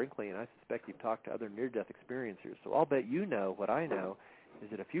Dannion Brinkley, and I suspect you've talked to other near-death experiencers. So I'll bet you know what I know is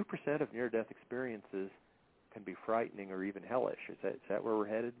that a few percent of near-death experiences can be frightening or even hellish. Is that where we're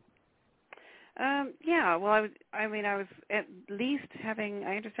headed? Yeah. Well, I was at least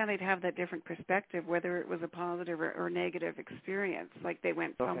I understand they'd have that different perspective, whether it was a positive or negative experience, like they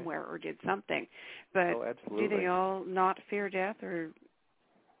went somewhere or did something. But do they all not fear death or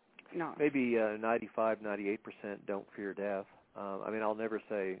not? Maybe 95, 98% don't fear death. I'll never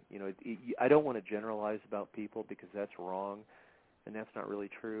say, I don't want to generalize about people because that's wrong, and that's not really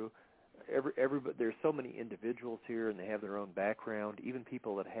true. There's so many individuals here, and they have their own background. Even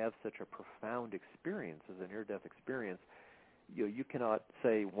people that have such a profound experience as a near-death experience, you cannot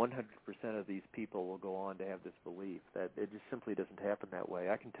say 100% of these people will go on to have this belief. That it just simply doesn't happen that way.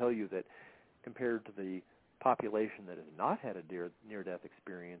 I can tell you that compared to the population that has not had a near-death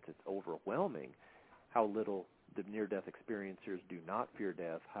experience, it's overwhelming how little the near-death experiencers do not fear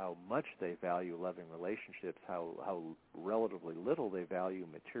death, how much they value loving relationships, how relatively little they value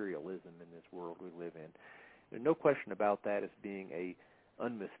materialism in this world we live in. There's no question about that as being a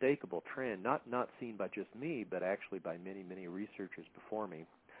unmistakable trend, not seen by just me, but actually by many, many researchers before me.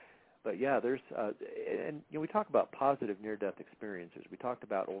 But yeah, we talk about positive near-death experiences. We talked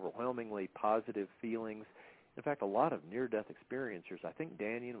about overwhelmingly positive feelings. In fact, a lot of near-death experiencers, I think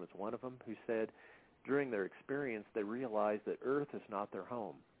Dannion was one of them, who said during their experience they realized that Earth is not their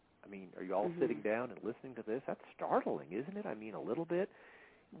home. I mean, are you all sitting down and listening to this? That's startling, isn't it? I mean, a little bit.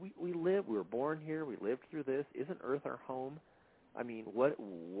 We were born here, we lived through this. Isn't Earth our home? I mean,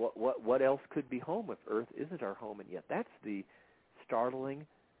 what else could be home if Earth isn't our home? And yet that's the startling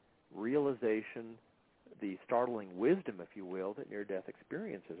realization the startling wisdom, if you will, that near-death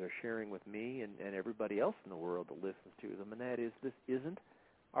experiences are sharing with me and everybody else in the world that listens to them, and that is this isn't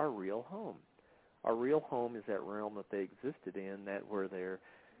our real home. Our real home is that realm that they existed in, that where they're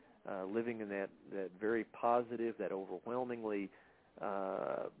living in that very positive, that overwhelmingly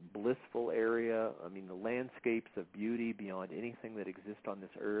blissful area. I mean, the landscapes of beauty beyond anything that exists on this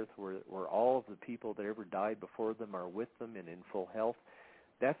earth, where all of the people that ever died before them are with them and in full health.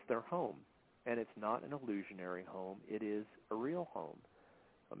 That's their home. And it's not an illusionary home. It is a real home.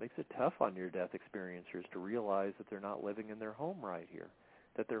 It makes it tough on near-death experiencers to realize that they're not living in their home right here,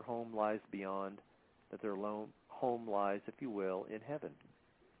 that their home lies beyond, that their home lies, if you will, in heaven.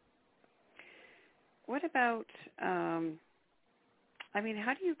 What about, how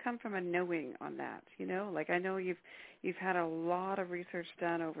do you come from a knowing on that? I know you've had a lot of research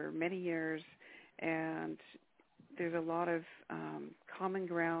done over many years, and there's a lot of common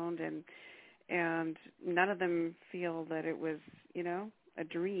ground, and none of them feel that it was, a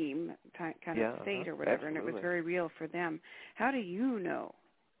dream kind of state or whatever, absolutely. And it was very real for them. How do you know?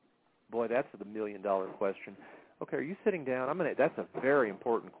 Boy, that's the million-dollar question. Okay, are you sitting down? That's a very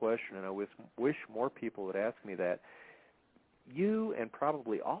important question, and I wish more people would ask me that. You and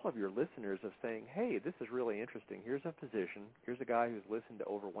probably all of your listeners are saying, hey, this is really interesting. Here's a physician. Here's a guy who's listened to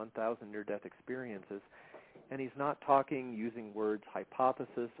over 1,000 near-death experiences, and he's not talking using words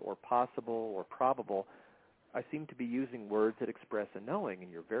hypothesis or possible or probable. I seem to be using words that express a knowing,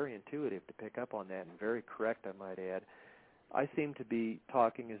 and you're very intuitive to pick up on that and very correct, I might add. I seem to be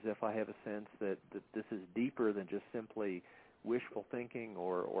talking as if I have a sense that this is deeper than just simply wishful thinking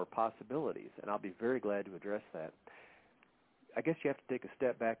or possibilities, and I'll be very glad to address that. I guess you have to take a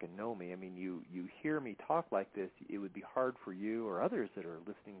step back and know me. I mean, you hear me talk like this, it would be hard for you or others that are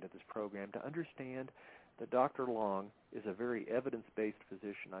listening to this program to understand that Dr. Long is a very evidence-based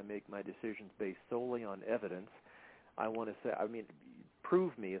physician. I make my decisions based solely on evidence. I want to say,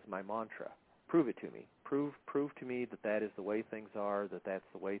 prove me is my mantra. Prove it to me. Prove to me that is the way things are, that's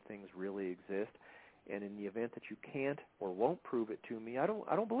the way things really exist. And in the event that you can't or won't prove it to me, I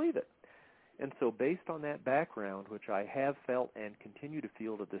don't believe it. And so based on that background, which I have felt and continue to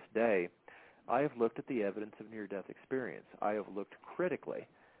feel to this day, I have looked at the evidence of near-death experience. I have looked critically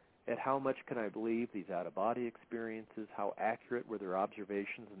at how much can I believe these out-of-body experiences, how accurate were their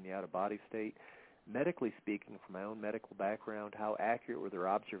observations in the out-of-body state. Medically speaking, from my own medical background, how accurate were their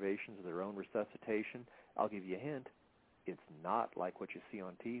observations of their own resuscitation? I'll give you a hint. It's not like what you see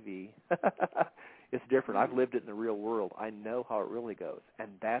on TV. It's different. I've lived it in the real world. I know how it really goes, and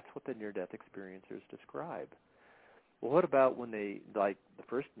that's what the near-death experiencers describe. Well, what about when they, like the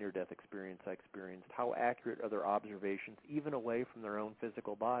first near-death experience I experienced, how accurate are their observations even away from their own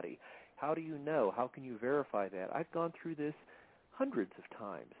physical body? How do you know? How can you verify that? I've gone through this hundreds of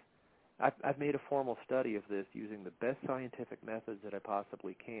times. I've made a formal study of this using the best scientific methods that I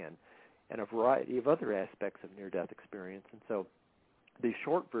possibly can and a variety of other aspects of near-death experience. And so the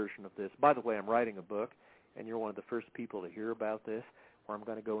short version of this, by the way, I'm writing a book, and you're one of the first people to hear about this, where I'm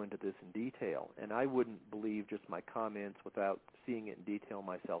going to go into this in detail. And I wouldn't believe just my comments without seeing it in detail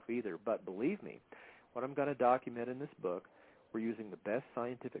myself either. But believe me, what I'm going to document in this book, we're using the best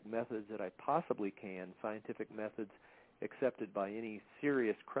scientific methods that I possibly can, scientific methods accepted by any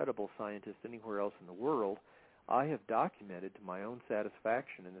serious, credible scientist anywhere else in the world. I have documented to my own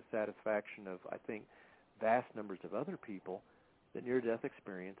satisfaction and the satisfaction of, I think, vast numbers of other people that near-death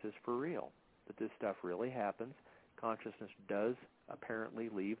experience is for real, that this stuff really happens. Consciousness does apparently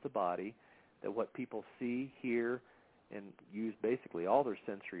leave the body, that what people see, hear, and use basically all their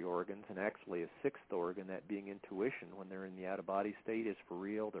sensory organs, and actually a sixth organ, that being intuition, when they're in the out-of-body state, is for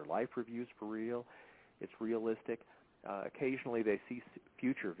real. Their life review's for real. It's realistic. Occasionally they see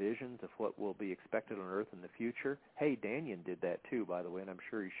future visions of what will be expected on Earth in the future. Hey, Danyan did that too, by the way, and I'm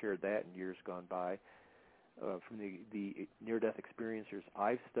sure he shared that in years gone by. From the near-death experiencers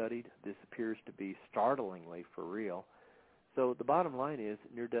I've studied, this appears to be startlingly for real. So the bottom line is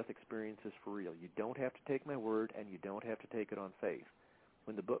near-death experience is for real. You don't have to take my word, and you don't have to take it on faith.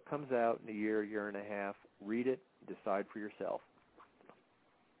 When the book comes out in a year and a half, read it, decide for yourself.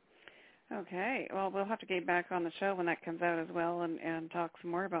 Okay. Well, we'll have to get back on the show when that comes out as well and talk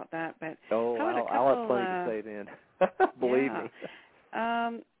some more about that. But I'll have plenty to say then. Believe me.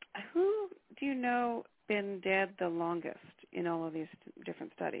 Who do you know been dead the longest in all of these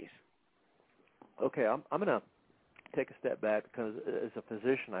different studies? Okay, I'm going to take a step back because as a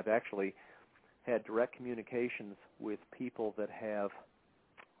physician, I've actually had direct communications with people that have,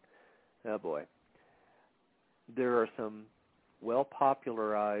 there are some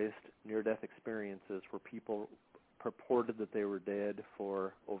well-popularized near-death experiences where people purported that they were dead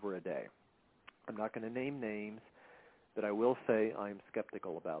for over a day. I'm not going to name names, but I will say I'm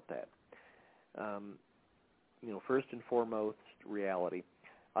skeptical about that. First and foremost, reality.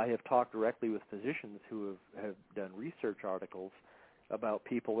 I have talked directly with physicians who have done research articles about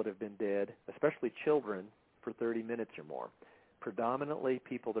people that have been dead, especially children, for 30 minutes or more. Predominantly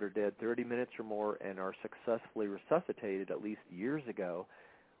people that are dead 30 minutes or more and are successfully resuscitated at least years ago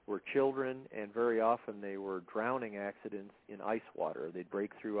were children, and very often they were drowning accidents in ice water. They'd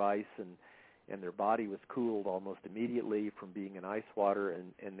break through ice and their body was cooled almost immediately from being in ice water,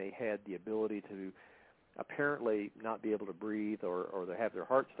 and they had the ability to apparently not be able to breathe or they have their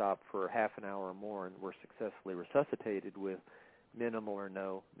heart stop for half an hour or more and were successfully resuscitated with minimal or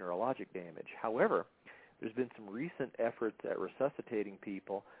no neurologic damage. However, there's been some recent efforts at resuscitating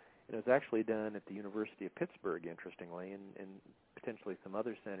people, and it was actually done at the University of Pittsburgh, interestingly, and potentially some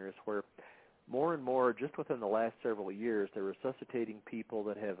other centers, where more and more, just within the last several years, they're resuscitating people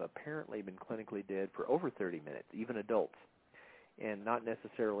that have apparently been clinically dead for over 30 minutes, even adults, and not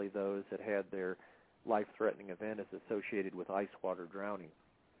necessarily those that had their life-threatening event is associated with ice water drowning.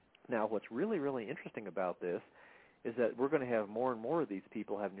 Now, what's really, really interesting about this is that we're going to have more and more of these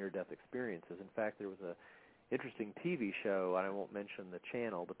people have near-death experiences. In fact, there was an interesting TV show, and I won't mention the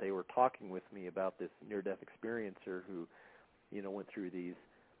channel, but they were talking with me about this near-death experiencer who, went through these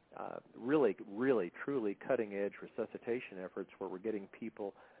really, really, truly cutting-edge resuscitation efforts where we're getting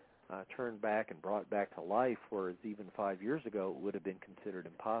people turned back and brought back to life, whereas even 5 years ago it would have been considered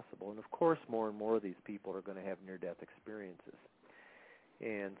impossible. And, of course, more and more of these people are going to have near-death experiences.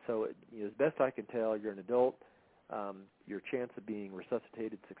 And so, as best I can tell, you're an adult. Your chance of being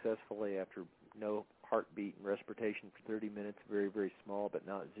resuscitated successfully after no heartbeat and respiration for 30 minutes, very, very small, but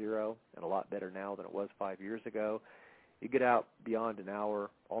not zero, and a lot better now than it was 5 years ago. You get out beyond an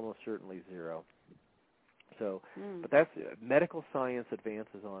hour, almost certainly zero. So, but that's medical science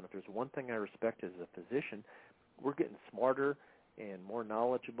advances on. If there's one thing I respect as a physician, we're getting smarter and more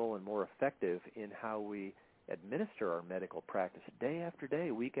knowledgeable and more effective in how we administer our medical practice day after day,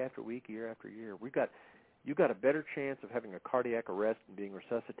 week after week, year after year. You've got a better chance of having a cardiac arrest and being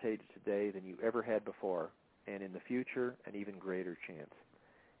resuscitated today than you ever had before, and in the future, an even greater chance.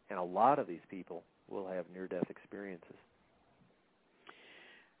 And a lot of these people will have near-death experiences.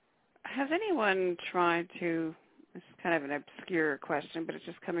 Has anyone tried to, this is kind of an obscure question, but it's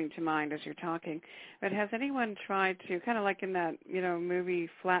just coming to mind as you're talking, but has anyone tried to, kind of like in that, movie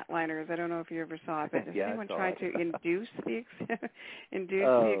Flatliners, I don't know if you ever saw it, but has anyone tried to induce the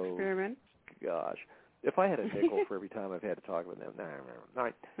the experiment? Gosh. If I had a nickel for every time I've had to talk with them,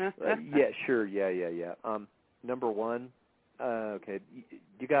 yeah, sure, yeah. Number one, okay,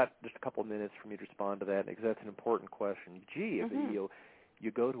 you got just a couple of minutes for me to respond to that, because that's an important question. Gee, if you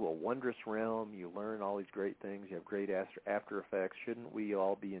go to a wondrous realm, you learn all these great things, you have great after effects, shouldn't we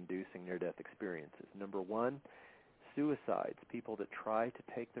all be inducing near-death experiences? Number one, suicides, people that try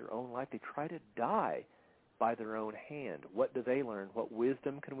to take their own life, they try to die by their own hand. What do they learn? What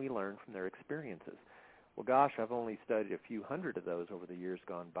wisdom can we learn from their experiences? Well, gosh, I've only studied a few hundred of those over the years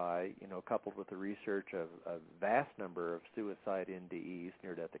gone by, coupled with the research of a vast number of suicide NDEs,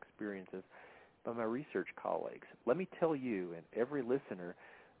 near-death experiences, by my research colleagues. Let me tell you and every listener,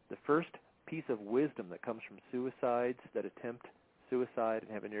 the first piece of wisdom that comes from suicides that attempt suicide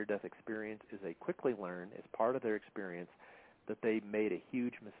and have a near-death experience is they quickly learn, as part of their experience, that they made a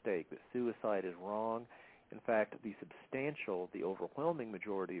huge mistake, that suicide is wrong. In fact, the overwhelming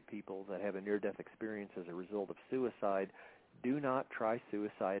majority of people that have a near-death experience as a result of suicide do not try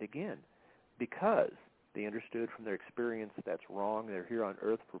suicide again, because they understood from their experience that that's wrong. They're here on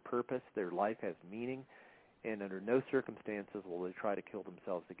earth for purpose. Their life has meaning, and under no circumstances will they try to kill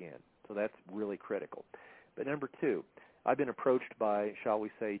themselves again. So that's really critical. But number two, I've been approached by, shall we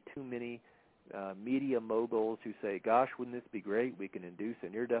say, too many media moguls who say, gosh, wouldn't this be great? We can induce a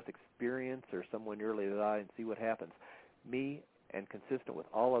near-death experience or someone nearly die and see what happens. Me, and consistent with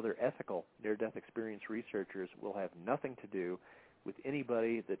all other ethical near-death experience researchers, will have nothing to do with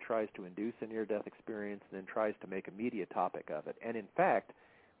anybody that tries to induce a near-death experience and then tries to make a media topic of it. And in fact,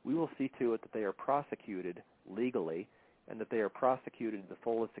 we will see to it that they are prosecuted legally and that they are prosecuted to the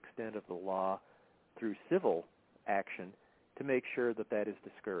fullest extent of the law through civil action to make sure that that is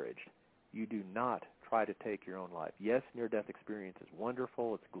discouraged. You do not try to take your own life. Yes, near-death experience is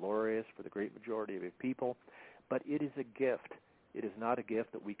wonderful. It's glorious for the great majority of people, but it is a gift. It is not a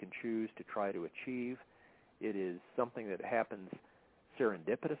gift that we can choose to try to achieve. It is something that happens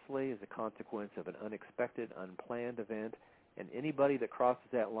serendipitously as a consequence of an unexpected, unplanned event, and anybody that crosses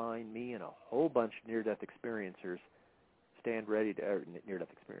that line, me and a whole bunch of near-death experiencers stand ready to,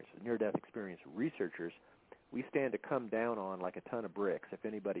 near-death experience researchers we stand to come down on like a ton of bricks if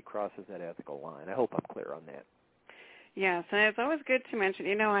anybody crosses that ethical line. I hope I'm clear on that. Yes, and it's always good to mention,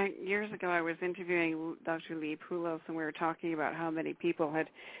 years ago I was interviewing Dr. Lee Poulos, and we were talking about how many people had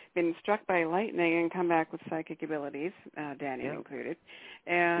been struck by lightning and come back with psychic abilities, Daniel included.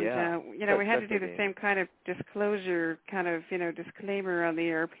 And, we had to do the same kind of disclosure, disclaimer on the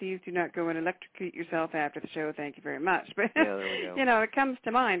air. Please do not go and electrocute yourself after the show. Thank you very much. But, there we go. It comes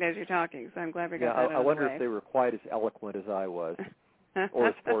to mind as you're talking, so I'm glad we got that out of the way. I wonder if they were quite as eloquent as I was or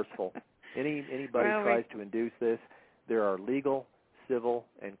as forceful. Anybody tries to induce this, there are legal, civil,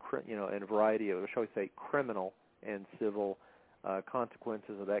 and and a variety of, shall we say, criminal and civil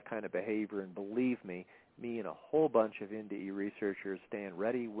consequences of that kind of behavior. And believe me and a whole bunch of NDE researchers stand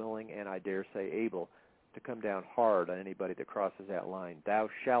ready, willing, and I dare say able to come down hard on anybody that crosses that line. Thou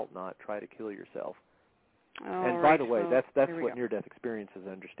shalt not try to kill yourself. And by the way, that's what near-death experiences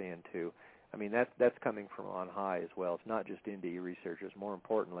understand too. I mean, that's coming from on high as well. It's not just NDE researchers. More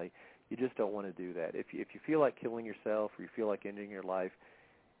importantly, you just don't want to do that. If you feel like killing yourself or you feel like ending your life,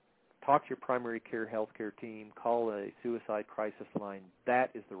 talk to your primary care healthcare team. Call a suicide crisis line. That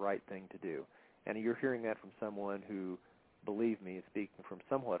is the right thing to do. And you're hearing that from someone who, believe me, is speaking from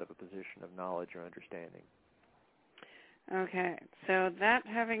somewhat of a position of knowledge or understanding. Okay, so that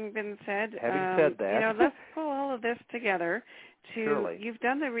having been said, let's pull all of this together. Surely. You've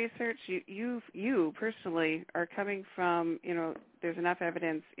done the research. You personally are coming from, there's enough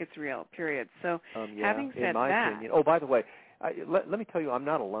evidence, it's real, period. So having said in my that. opinion, oh, by the way, let me tell you, I'm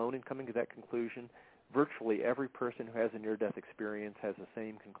not alone in coming to that conclusion. Virtually every person who has a near-death experience has the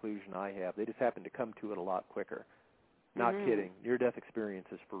same conclusion I have. They just happen to come to it a lot quicker. Not kidding. Near-death experience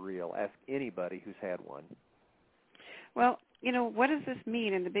is for real. Ask anybody who's had one. Well, what does this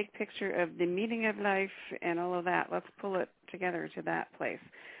mean in the big picture of the meaning of life and all of that? Let's pull it together to that place.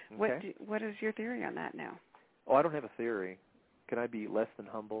 Okay. What is your theory on that now? Oh, I don't have a theory. Can I be less than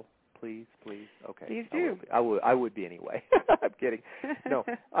humble, please? Okay. Please do. I would be anyway. I'm kidding. No,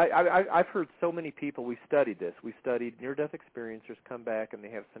 I've heard so many people. We studied this. We studied near-death experiencers come back and they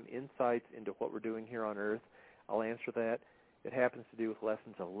have some insights into what we're doing here on Earth. I'll answer that. It happens to do with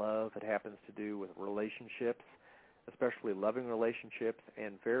lessons of love. It happens to do with relationships, especially loving relationships,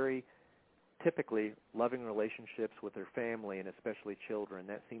 and very typically loving relationships with their family and especially children.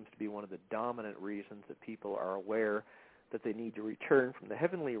 That seems to be one of the dominant reasons that people are aware that they need to return from the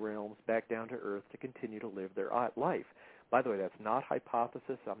heavenly realms back down to earth to continue to live their life. By the way, that's not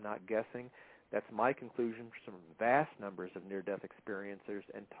hypothesis. I'm not guessing. That's my conclusion from vast numbers of near-death experiencers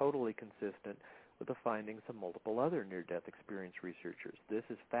and totally consistent with the findings of multiple other near-death experience researchers. This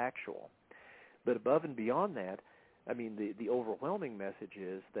is factual. But above and beyond that, I mean, the overwhelming message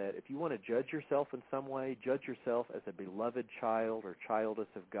is that if you want to judge yourself in some way, judge yourself as a beloved child or childess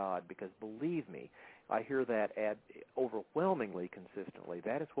of God, because believe me, I hear that overwhelmingly consistently.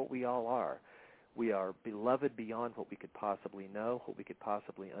 That is what we all are. We are beloved beyond what we could possibly know, what we could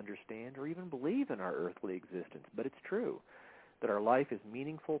possibly understand, or even believe in our earthly existence. But it's true that our life is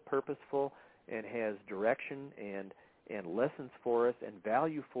meaningful, purposeful, and has direction and lessons for us and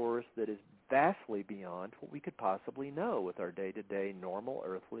value for us that is vastly beyond what we could possibly know with our day-to-day normal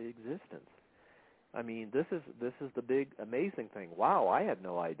earthly existence. I mean, this is the big amazing thing. Wow, I had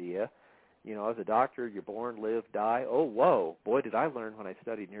no idea. As a doctor, you're born, live, die. Oh, whoa, boy, did I learn when I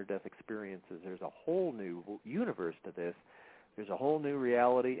studied near-death experiences. There's a whole new universe to this. There's a whole new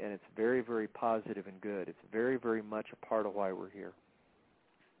reality, and it's very, very positive and good. It's very, very much a part of why we're here.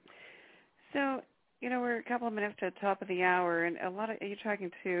 So, we're a couple of minutes to the top of the hour, and you're talking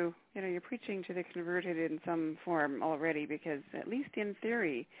to, you're preaching to the converted in some form already, because at least in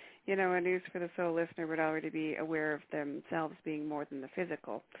theory, a News for the Soul listener would already be aware of themselves being more than the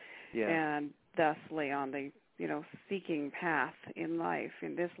physical, and thusly on the, seeking path in life,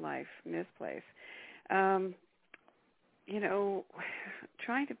 in this place. Trying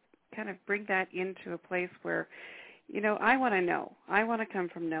to kind of bring that into a place where, I want to know. I want to come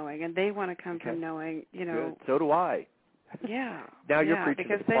from knowing, and they want to come from knowing, Good. So do I. Yeah. Now you're preaching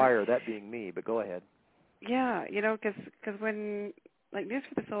to the choir, that being me, but go ahead. Yeah, because when, News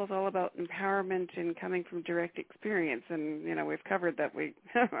for the Soul is all about empowerment and coming from direct experience, and, we've covered that we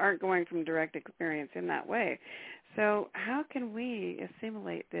aren't going from direct experience in that way. So how can we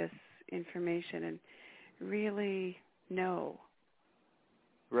assimilate this information and really know?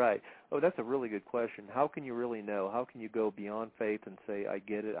 Right. Oh, that's a really good question. How can you really know? How can you go beyond faith and say, I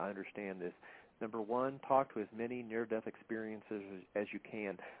get it, I understand this? Number one, talk to as many near-death experiences as you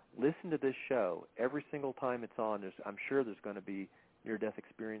can. Listen to this show. Every single time it's on, I'm sure there's going to be near-death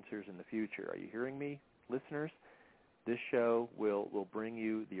experiencers in the future. Are you hearing me, listeners? This show will bring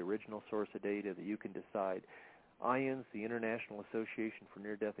you the original source of data that you can decide. IANDS, the International Association for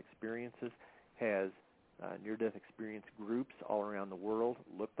Near-Death Experiences, has near-death experience groups all around the world.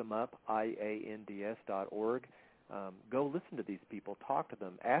 Look them up, IANDS.org. Go listen to these people, talk to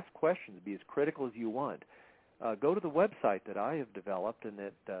them, ask questions, be as critical as you want. Go to the website that I have developed and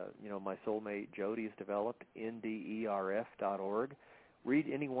that my soulmate Jody has developed, nderf.org. Read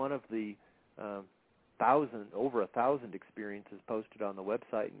any one of the over 1,000 experiences posted on the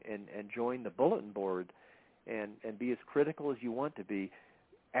website and join the bulletin board and be as critical as you want to be.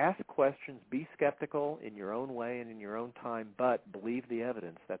 Ask questions, be skeptical in your own way and in your own time, but believe the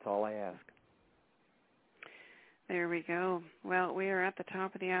evidence. That's all I ask. There we go. Well, we are at the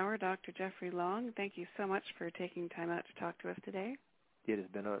top of the hour. Dr. Jeffrey Long, thank you so much for taking time out to talk to us today. It has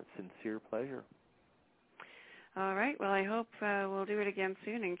been a sincere pleasure. All right. Well, I hope we'll do it again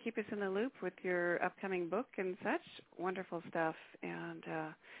soon, and keep us in the loop with your upcoming book and such. Wonderful stuff. And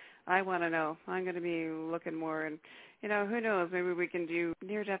I want to know. I'm going to be looking more. And, who knows, maybe we can do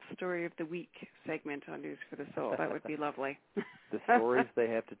Near-Death Story of the Week segment on News for the Soul. That would be lovely. The stories they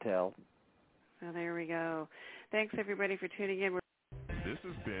have to tell. Well, there we go. Thanks, everybody, for tuning in. This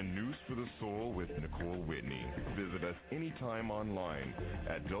has been News for the Soul with Nicole Whitney. Visit us anytime online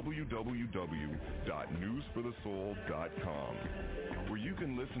at www.newsforthesoul.com, where you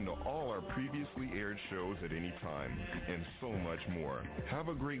can listen to all our previously aired shows at any time and so much more. Have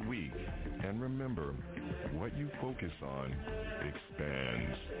a great week, and remember, what you focus on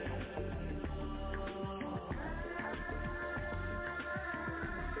expands.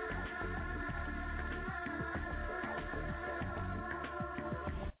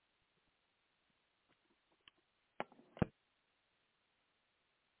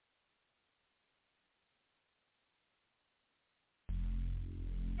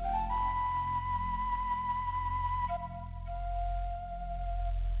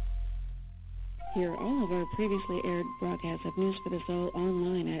 Hear all of our previously aired broadcasts of News for the Soul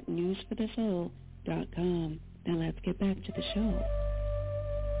online at newsforthesoul.com. Now let's get back to the show.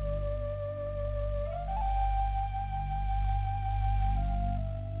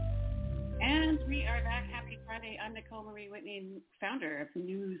 And we are back. Happy Friday. I'm Nicole Marie Whitney, founder of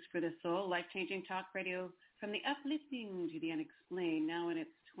News for the Soul, life-changing talk radio from the uplifting to the unexplained, now in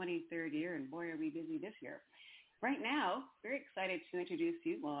its 23rd year, and boy, are we busy this year. Right now, very excited to introduce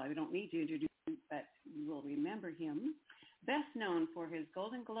you. Well, I don't need to introduce him, but you will remember him. Best known for his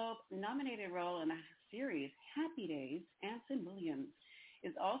Golden Globe-nominated role in the series Happy Days, Anson Williams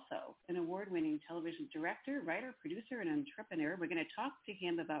is also an award-winning television director, writer, producer, and entrepreneur. We're going to talk to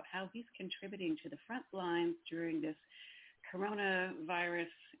him about how he's contributing to the front lines during this coronavirus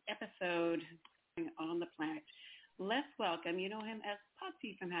episode on the planet. Let's welcome, you know him as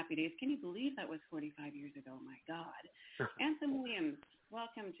Potsy from Happy Days. Can you believe that was 45 years ago? My God. Anson Williams,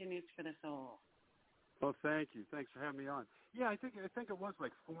 welcome to News for the Soul. Well, thank you. Thanks for having me on. Yeah, I think it was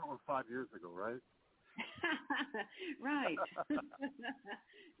like 4 or 5 years ago, right? Right.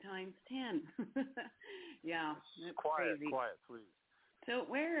 Times 10. Yeah, that's quiet, crazy. Quiet, please. So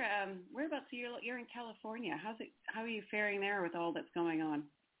whereabouts you're in California? How are you faring there with all that's going on?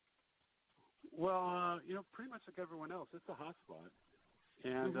 Well, pretty much like everyone else, it's a hot spot.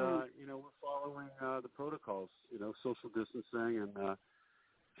 And, we're following the protocols, social distancing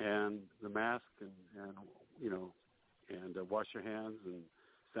and the mask and wash your hands and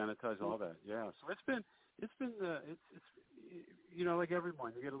sanitize, all that. Yeah. So it's been like every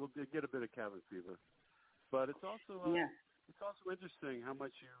morning you get a bit of cabin fever. But it's also interesting how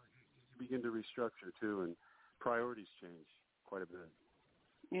much you begin to restructure too, and priorities change quite a bit.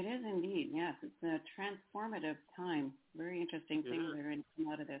 It is indeed, yes. It's a transformative time. Very interesting things are going to come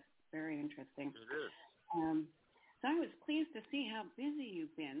out of this. Very interesting. It is. So I was pleased to see how busy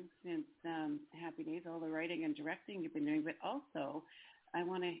you've been since Happy Days, all the writing and directing you've been doing, but also I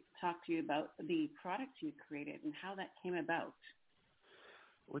want to talk to you about the product you created and how that came about.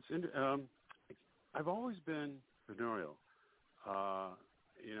 I've always been entrepreneurial,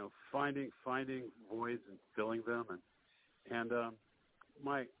 finding voids and filling them, and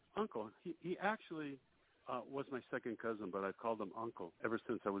my uncle, he actually was my second cousin, but I called him Uncle ever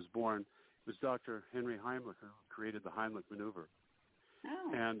since I was born. It was Dr. Henry Heimlich who created the Heimlich maneuver.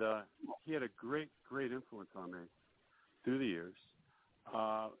 Oh. And he had a great influence on me through the years,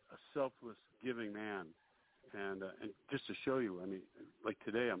 a selfless, giving man. And just to show you, I mean, like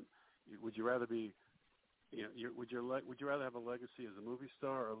today, would you rather be, would you rather have a legacy as a movie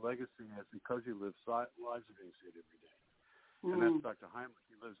star or a legacy as because you live lives are being saved every day? And that's Dr. Heimlich.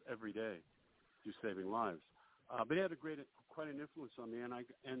 He lives every day through saving lives. But he had quite an influence on me.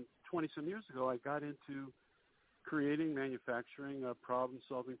 And 20-some years ago, I got into creating, manufacturing,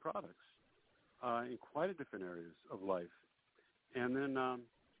 problem-solving products in quite a different areas of life. And then,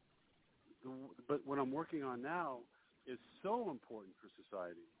 but what I'm working on now is so important for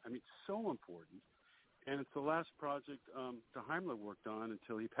society. I mean, so important. And it's the last project Dr. Heimlich worked on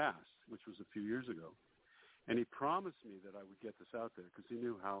until he passed, which was a few years ago. And he promised me that I would get this out there because he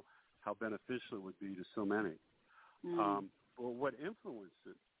knew how beneficial it would be to so many. But what influenced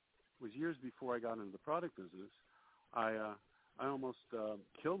it was years before I got into the product business, I almost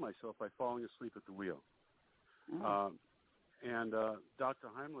killed myself by falling asleep at the wheel. And Dr.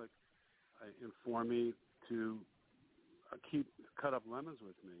 Heimlich informed me to cut up lemons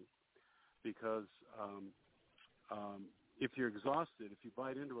with me because if you're exhausted, if you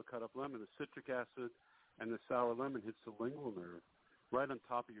bite into a cut up lemon, the citric acid and the sour lemon hits the lingual nerve right on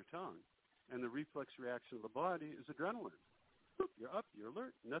top of your tongue. And the reflex reaction of the body is adrenaline. You're up, you're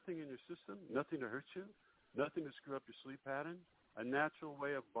alert, nothing in your system, nothing to hurt you, nothing to screw up your sleep pattern, a natural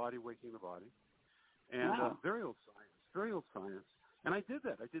way of body waking the body. And very old science. And I did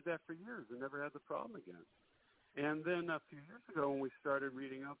that. I did that for years and never had the problem again. And then a few years ago when we started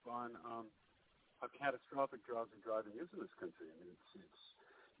reading up on how catastrophic drowsy driving is in this country, I mean,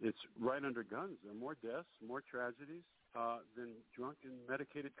 it's right under guns. There are more deaths, more tragedies than drunk and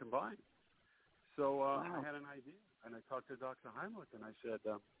medicated combined. So I had an idea, and I talked to Dr. Heimlich, and I said,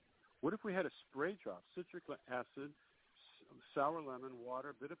 what if we had a spray drop, citric acid, sour lemon,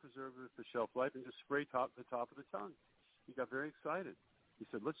 water, a bit of preservative for shelf life, and just spray the top of the tongue? He got very excited. He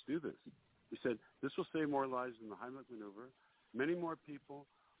said, let's do this. He said, this will save more lives than the Heimlich maneuver. Many more people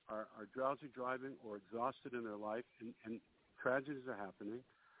are drowsy driving or exhausted in their life, and tragedies are happening,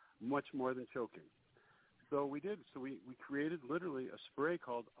 much more than choking. So we did. So we created literally a spray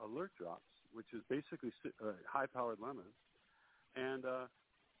called Alert Drops, which is basically high-powered lemons, and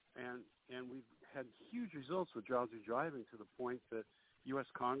we've had huge results with drowsy driving to the point that U.S.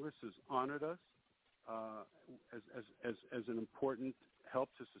 Congress has honored us as an important help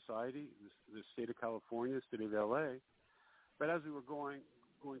to society, the state of California, the state of L.A. But as we were going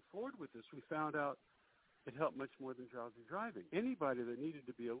forward with this, we found out it helped much more than drowsy driving. Anybody that needed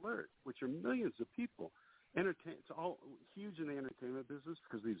to be alert, which are millions of people, it's all huge in the entertainment business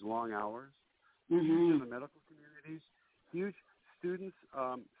because of these long hours, huge in the medical communities, huge students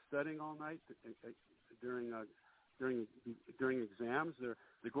studying all night during exams.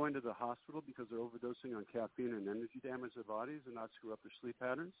 They're going to the hospital because they're overdosing on caffeine and energy damage their bodies and not screw up their sleep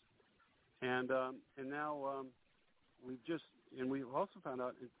patterns. And now we've also found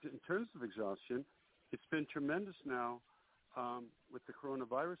out in terms of exhaustion, it's been tremendous now with the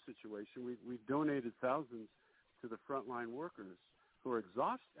coronavirus situation. We've donated thousands to the frontline workers who are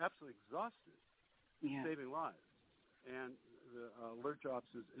absolutely exhausted, saving lives. And the Alert Drops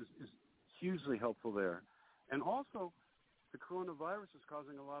is hugely helpful there. And also, the coronavirus is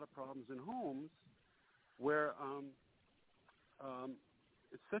causing a lot of problems in homes where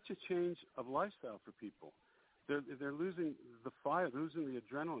it's such a change of lifestyle for people. They're losing the fire, losing the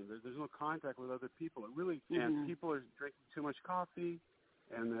adrenaline. There's no contact with other people. It really, and people are drinking too much coffee,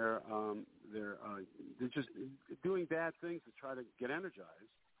 and they're just doing bad things to try to get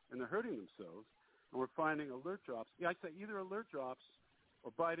energized, and they're hurting themselves. And we're finding Alert Drops. I say either Alert Drops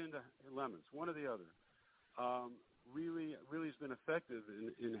or bite into lemons, one or the other. Really has been effective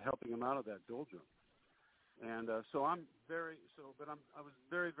in helping them out of that doldrum. And I was very,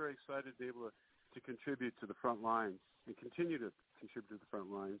 very excited to be able to contribute to the front lines and continue to contribute to the front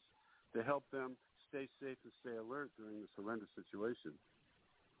lines to help them stay safe and stay alert during this horrendous situation.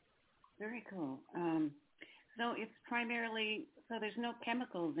 Very cool. So it's primarily, so there's no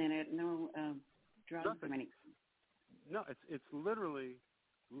chemicals in it, no drugs or anything? No, it's literally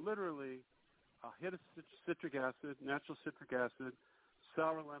a hit of citric acid, natural citric acid,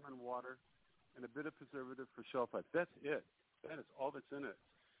 sour lemon water, and a bit of preservative for shelf life. That's it. That is all that's in it.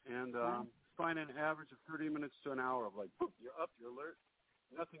 And find an average of 30 minutes to an hour of like, boom, you're up, you're alert,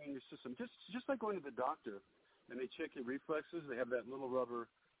 nothing in your system. Just like going to the doctor and they check your reflexes. They have that little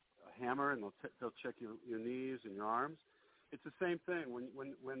rubber hammer and they'll check your knees and your arms. It's the same thing.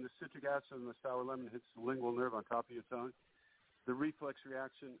 When the citric acid and the sour lemon hits the lingual nerve on top of your tongue, the reflex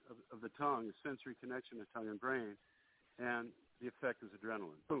reaction of the tongue, the sensory connection of tongue and brain, and the effect is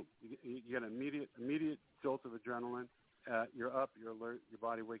adrenaline. Boom. You get an immediate jolt of adrenaline. You're up, you're alert, your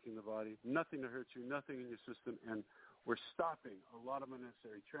body waking the body. Nothing to hurt you, nothing in your system. And we're stopping a lot of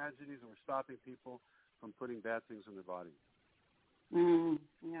unnecessary tragedies, and we're stopping people from putting bad things in their body.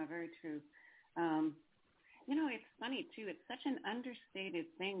 Yeah, very true. It's funny, too. It's such an understated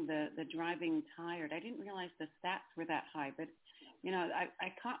thing, the driving tired. I didn't realize the stats were that high, but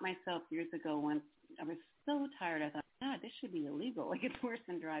I caught myself years ago once. I was so tired. I thought, God, this should be illegal. Like, it's worse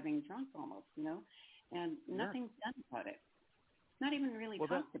than driving drunk almost, and nothing's done about it. Not even really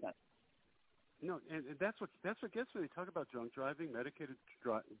talked about it. No, and that's what gets me. They talk about drunk driving, medicated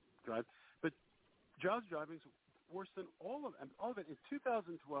drive, but drowsy driving is worse than all of it. In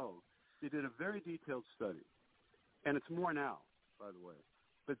 2012, they did a very detailed study, and it's more now, by the way.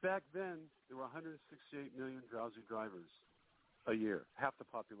 But back then, there were 168 million drowsy drivers a year, half the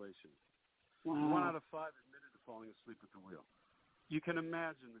population. Wow. 1 out of 5 admitted to falling asleep at the wheel. You can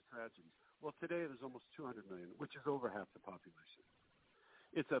imagine the tragedies. Well, today there's almost 200 million, which is over half the population.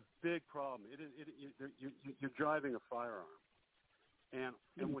 It's a big problem. You're driving a firearm, and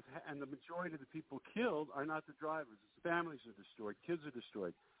the majority of the people killed are not the drivers. It's families are destroyed, kids are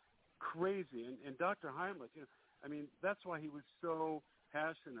destroyed. Crazy. And Dr. Heimlich, that's why he was so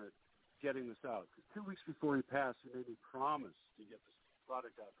passionate getting this out. 2 weeks before he passed, he made me promise to get this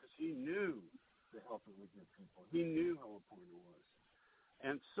product out because he knew the help it would give people. He knew how important it was.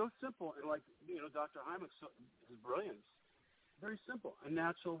 And so simple, and Dr. Heimlich, his brilliance, very simple, a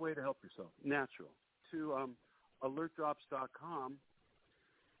natural way to help yourself, natural. To alertdrops.com,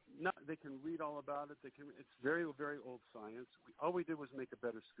 they can read all about it. It's very, very old science. All we did was make a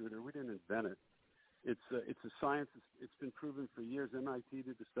better scooter. We didn't invent it. It's a science. It's been proven for years. MIT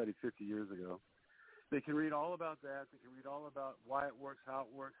did the study 50 years ago. They can read all about that. They can read all about why it works, how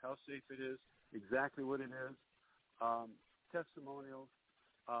safe it is, exactly what it is, testimonials.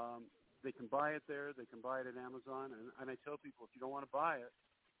 They can buy it there. They can buy it at Amazon. And I tell people, if you don't want to buy it,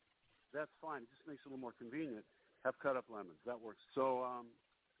 that's fine. It just makes it a little more convenient. Have cut-up lemons. That works. So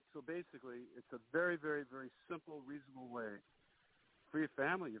basically, it's a very, very, very simple, reasonable way for your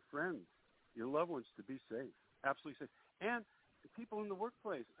family, your friends, your loved ones to be safe, absolutely safe. And people in the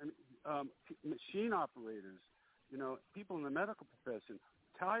workplace, machine operators, people in the medical profession,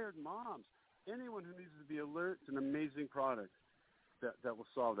 tired moms, anyone who needs to be alert. It's an amazing product that will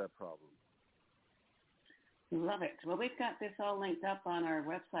solve that problem. Love it. Well, we've got this all linked up on our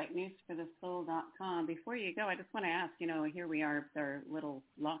website, newsforthesoul.com. Before you go, I just want to ask, here we are, our little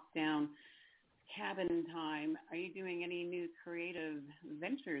lockdown cabin time. Are you doing any new creative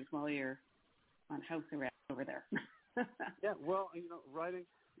ventures while you're on house arrest over there? Yeah, well, writing,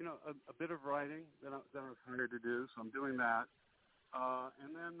 a bit of writing that I was hired to do, so I'm doing that.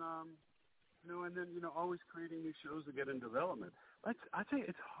 And then, always creating new shows to get in development. I tell you,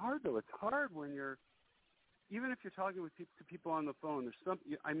 it's hard, though. It's hard when even if you're talking with people on the phone,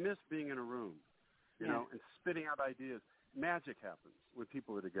 I miss being in a room, and spitting out ideas. Magic happens when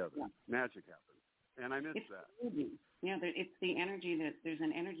people are together. Yeah. Magic happens. And I miss that. Yeah, it's the energy there's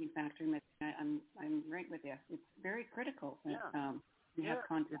an energy factor. That I'm right with you. It's very critical that you have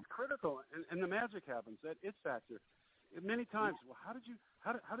contact. It's critical, and the magic happens. That it factor. Many times, well, how did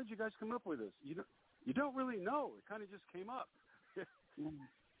you guys come up with this? You don't really know. It kind of just came up.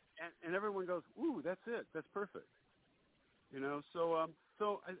 And everyone goes, ooh, that's it. That's perfect.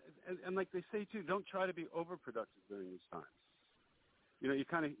 So like they say too, don't try to be overproductive during these times. You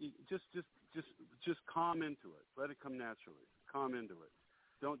kind of just calm into it. Let it come naturally. Calm into it.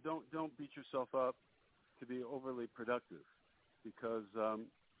 Don't beat yourself up to be overly productive, because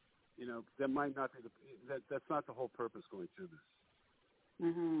that might not be that's not the whole purpose going through this.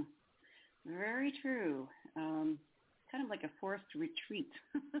 Mhm. Very true. Kind of like a forced retreat.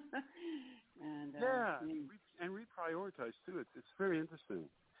 And reprioritize too. It's very interesting.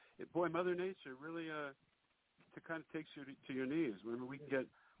 Mother Nature really kind of takes you to your knees. When we can get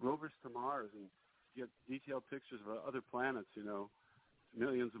rovers to Mars and get detailed pictures of other planets,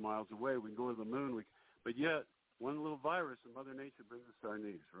 millions of miles away. We can go to the moon. But yet, one little virus and Mother Nature brings us to our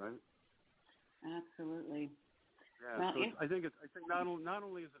knees, right? Absolutely. Yeah. Well, so I think not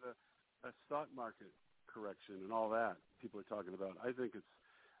only is it a stock market correction and all that people are talking about. I think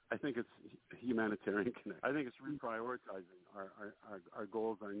it's humanitarian connect. I think it's reprioritizing our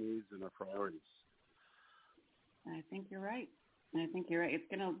goals, our needs, and our priorities. I think you're right. It's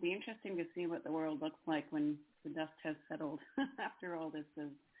going to be interesting to see what the world looks like when the dust has settled after all this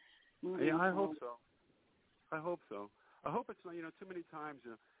is moving. Yeah, I hope so. I hope it's not, too many times,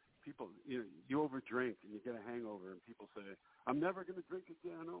 people, you overdrink and you get a hangover and people say, I'm never going to drink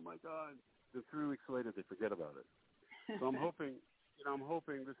again. Oh my God. Then 3 weeks later they forget about it. So I'm hoping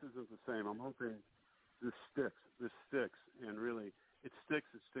this isn't the same. I'm hoping this sticks, and really it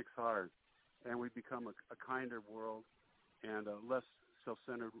sticks hard, and we become a kinder world and a less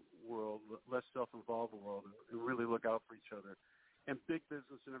self-centered world, less self-involved world, and really look out for each other. And big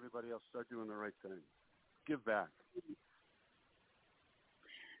business and everybody else start doing the right thing. Give back.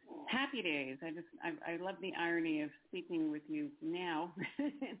 Happy happy days. I love the irony of speaking with you now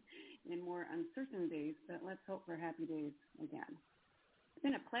in more uncertain days, but let's hope for happy days again. It's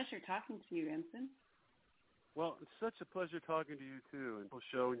been a pleasure talking to you, Ensign. Well, it's such a pleasure talking to you, too, and we'll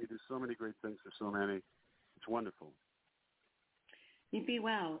show, and you do so many great things for so many. It's wonderful. You be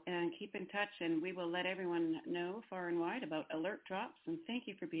well, and keep in touch, and we will let everyone know far and wide about alert drops, and thank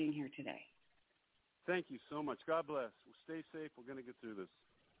you for being here today. Thank you so much. God bless. We'll stay safe. We're going to get through this.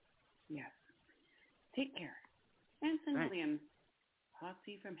 Yes. Take care. Ensign Thanks. Williams,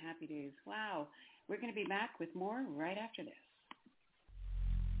 Potsy from Happy Days. Wow. We're going to be back with more right after this.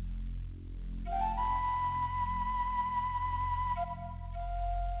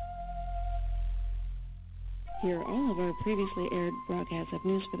 Hear all of our previously aired broadcasts of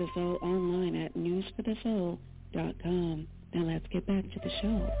News for the Soul online at newsforthesoul.com. Now let's get back to the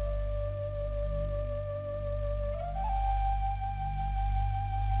show.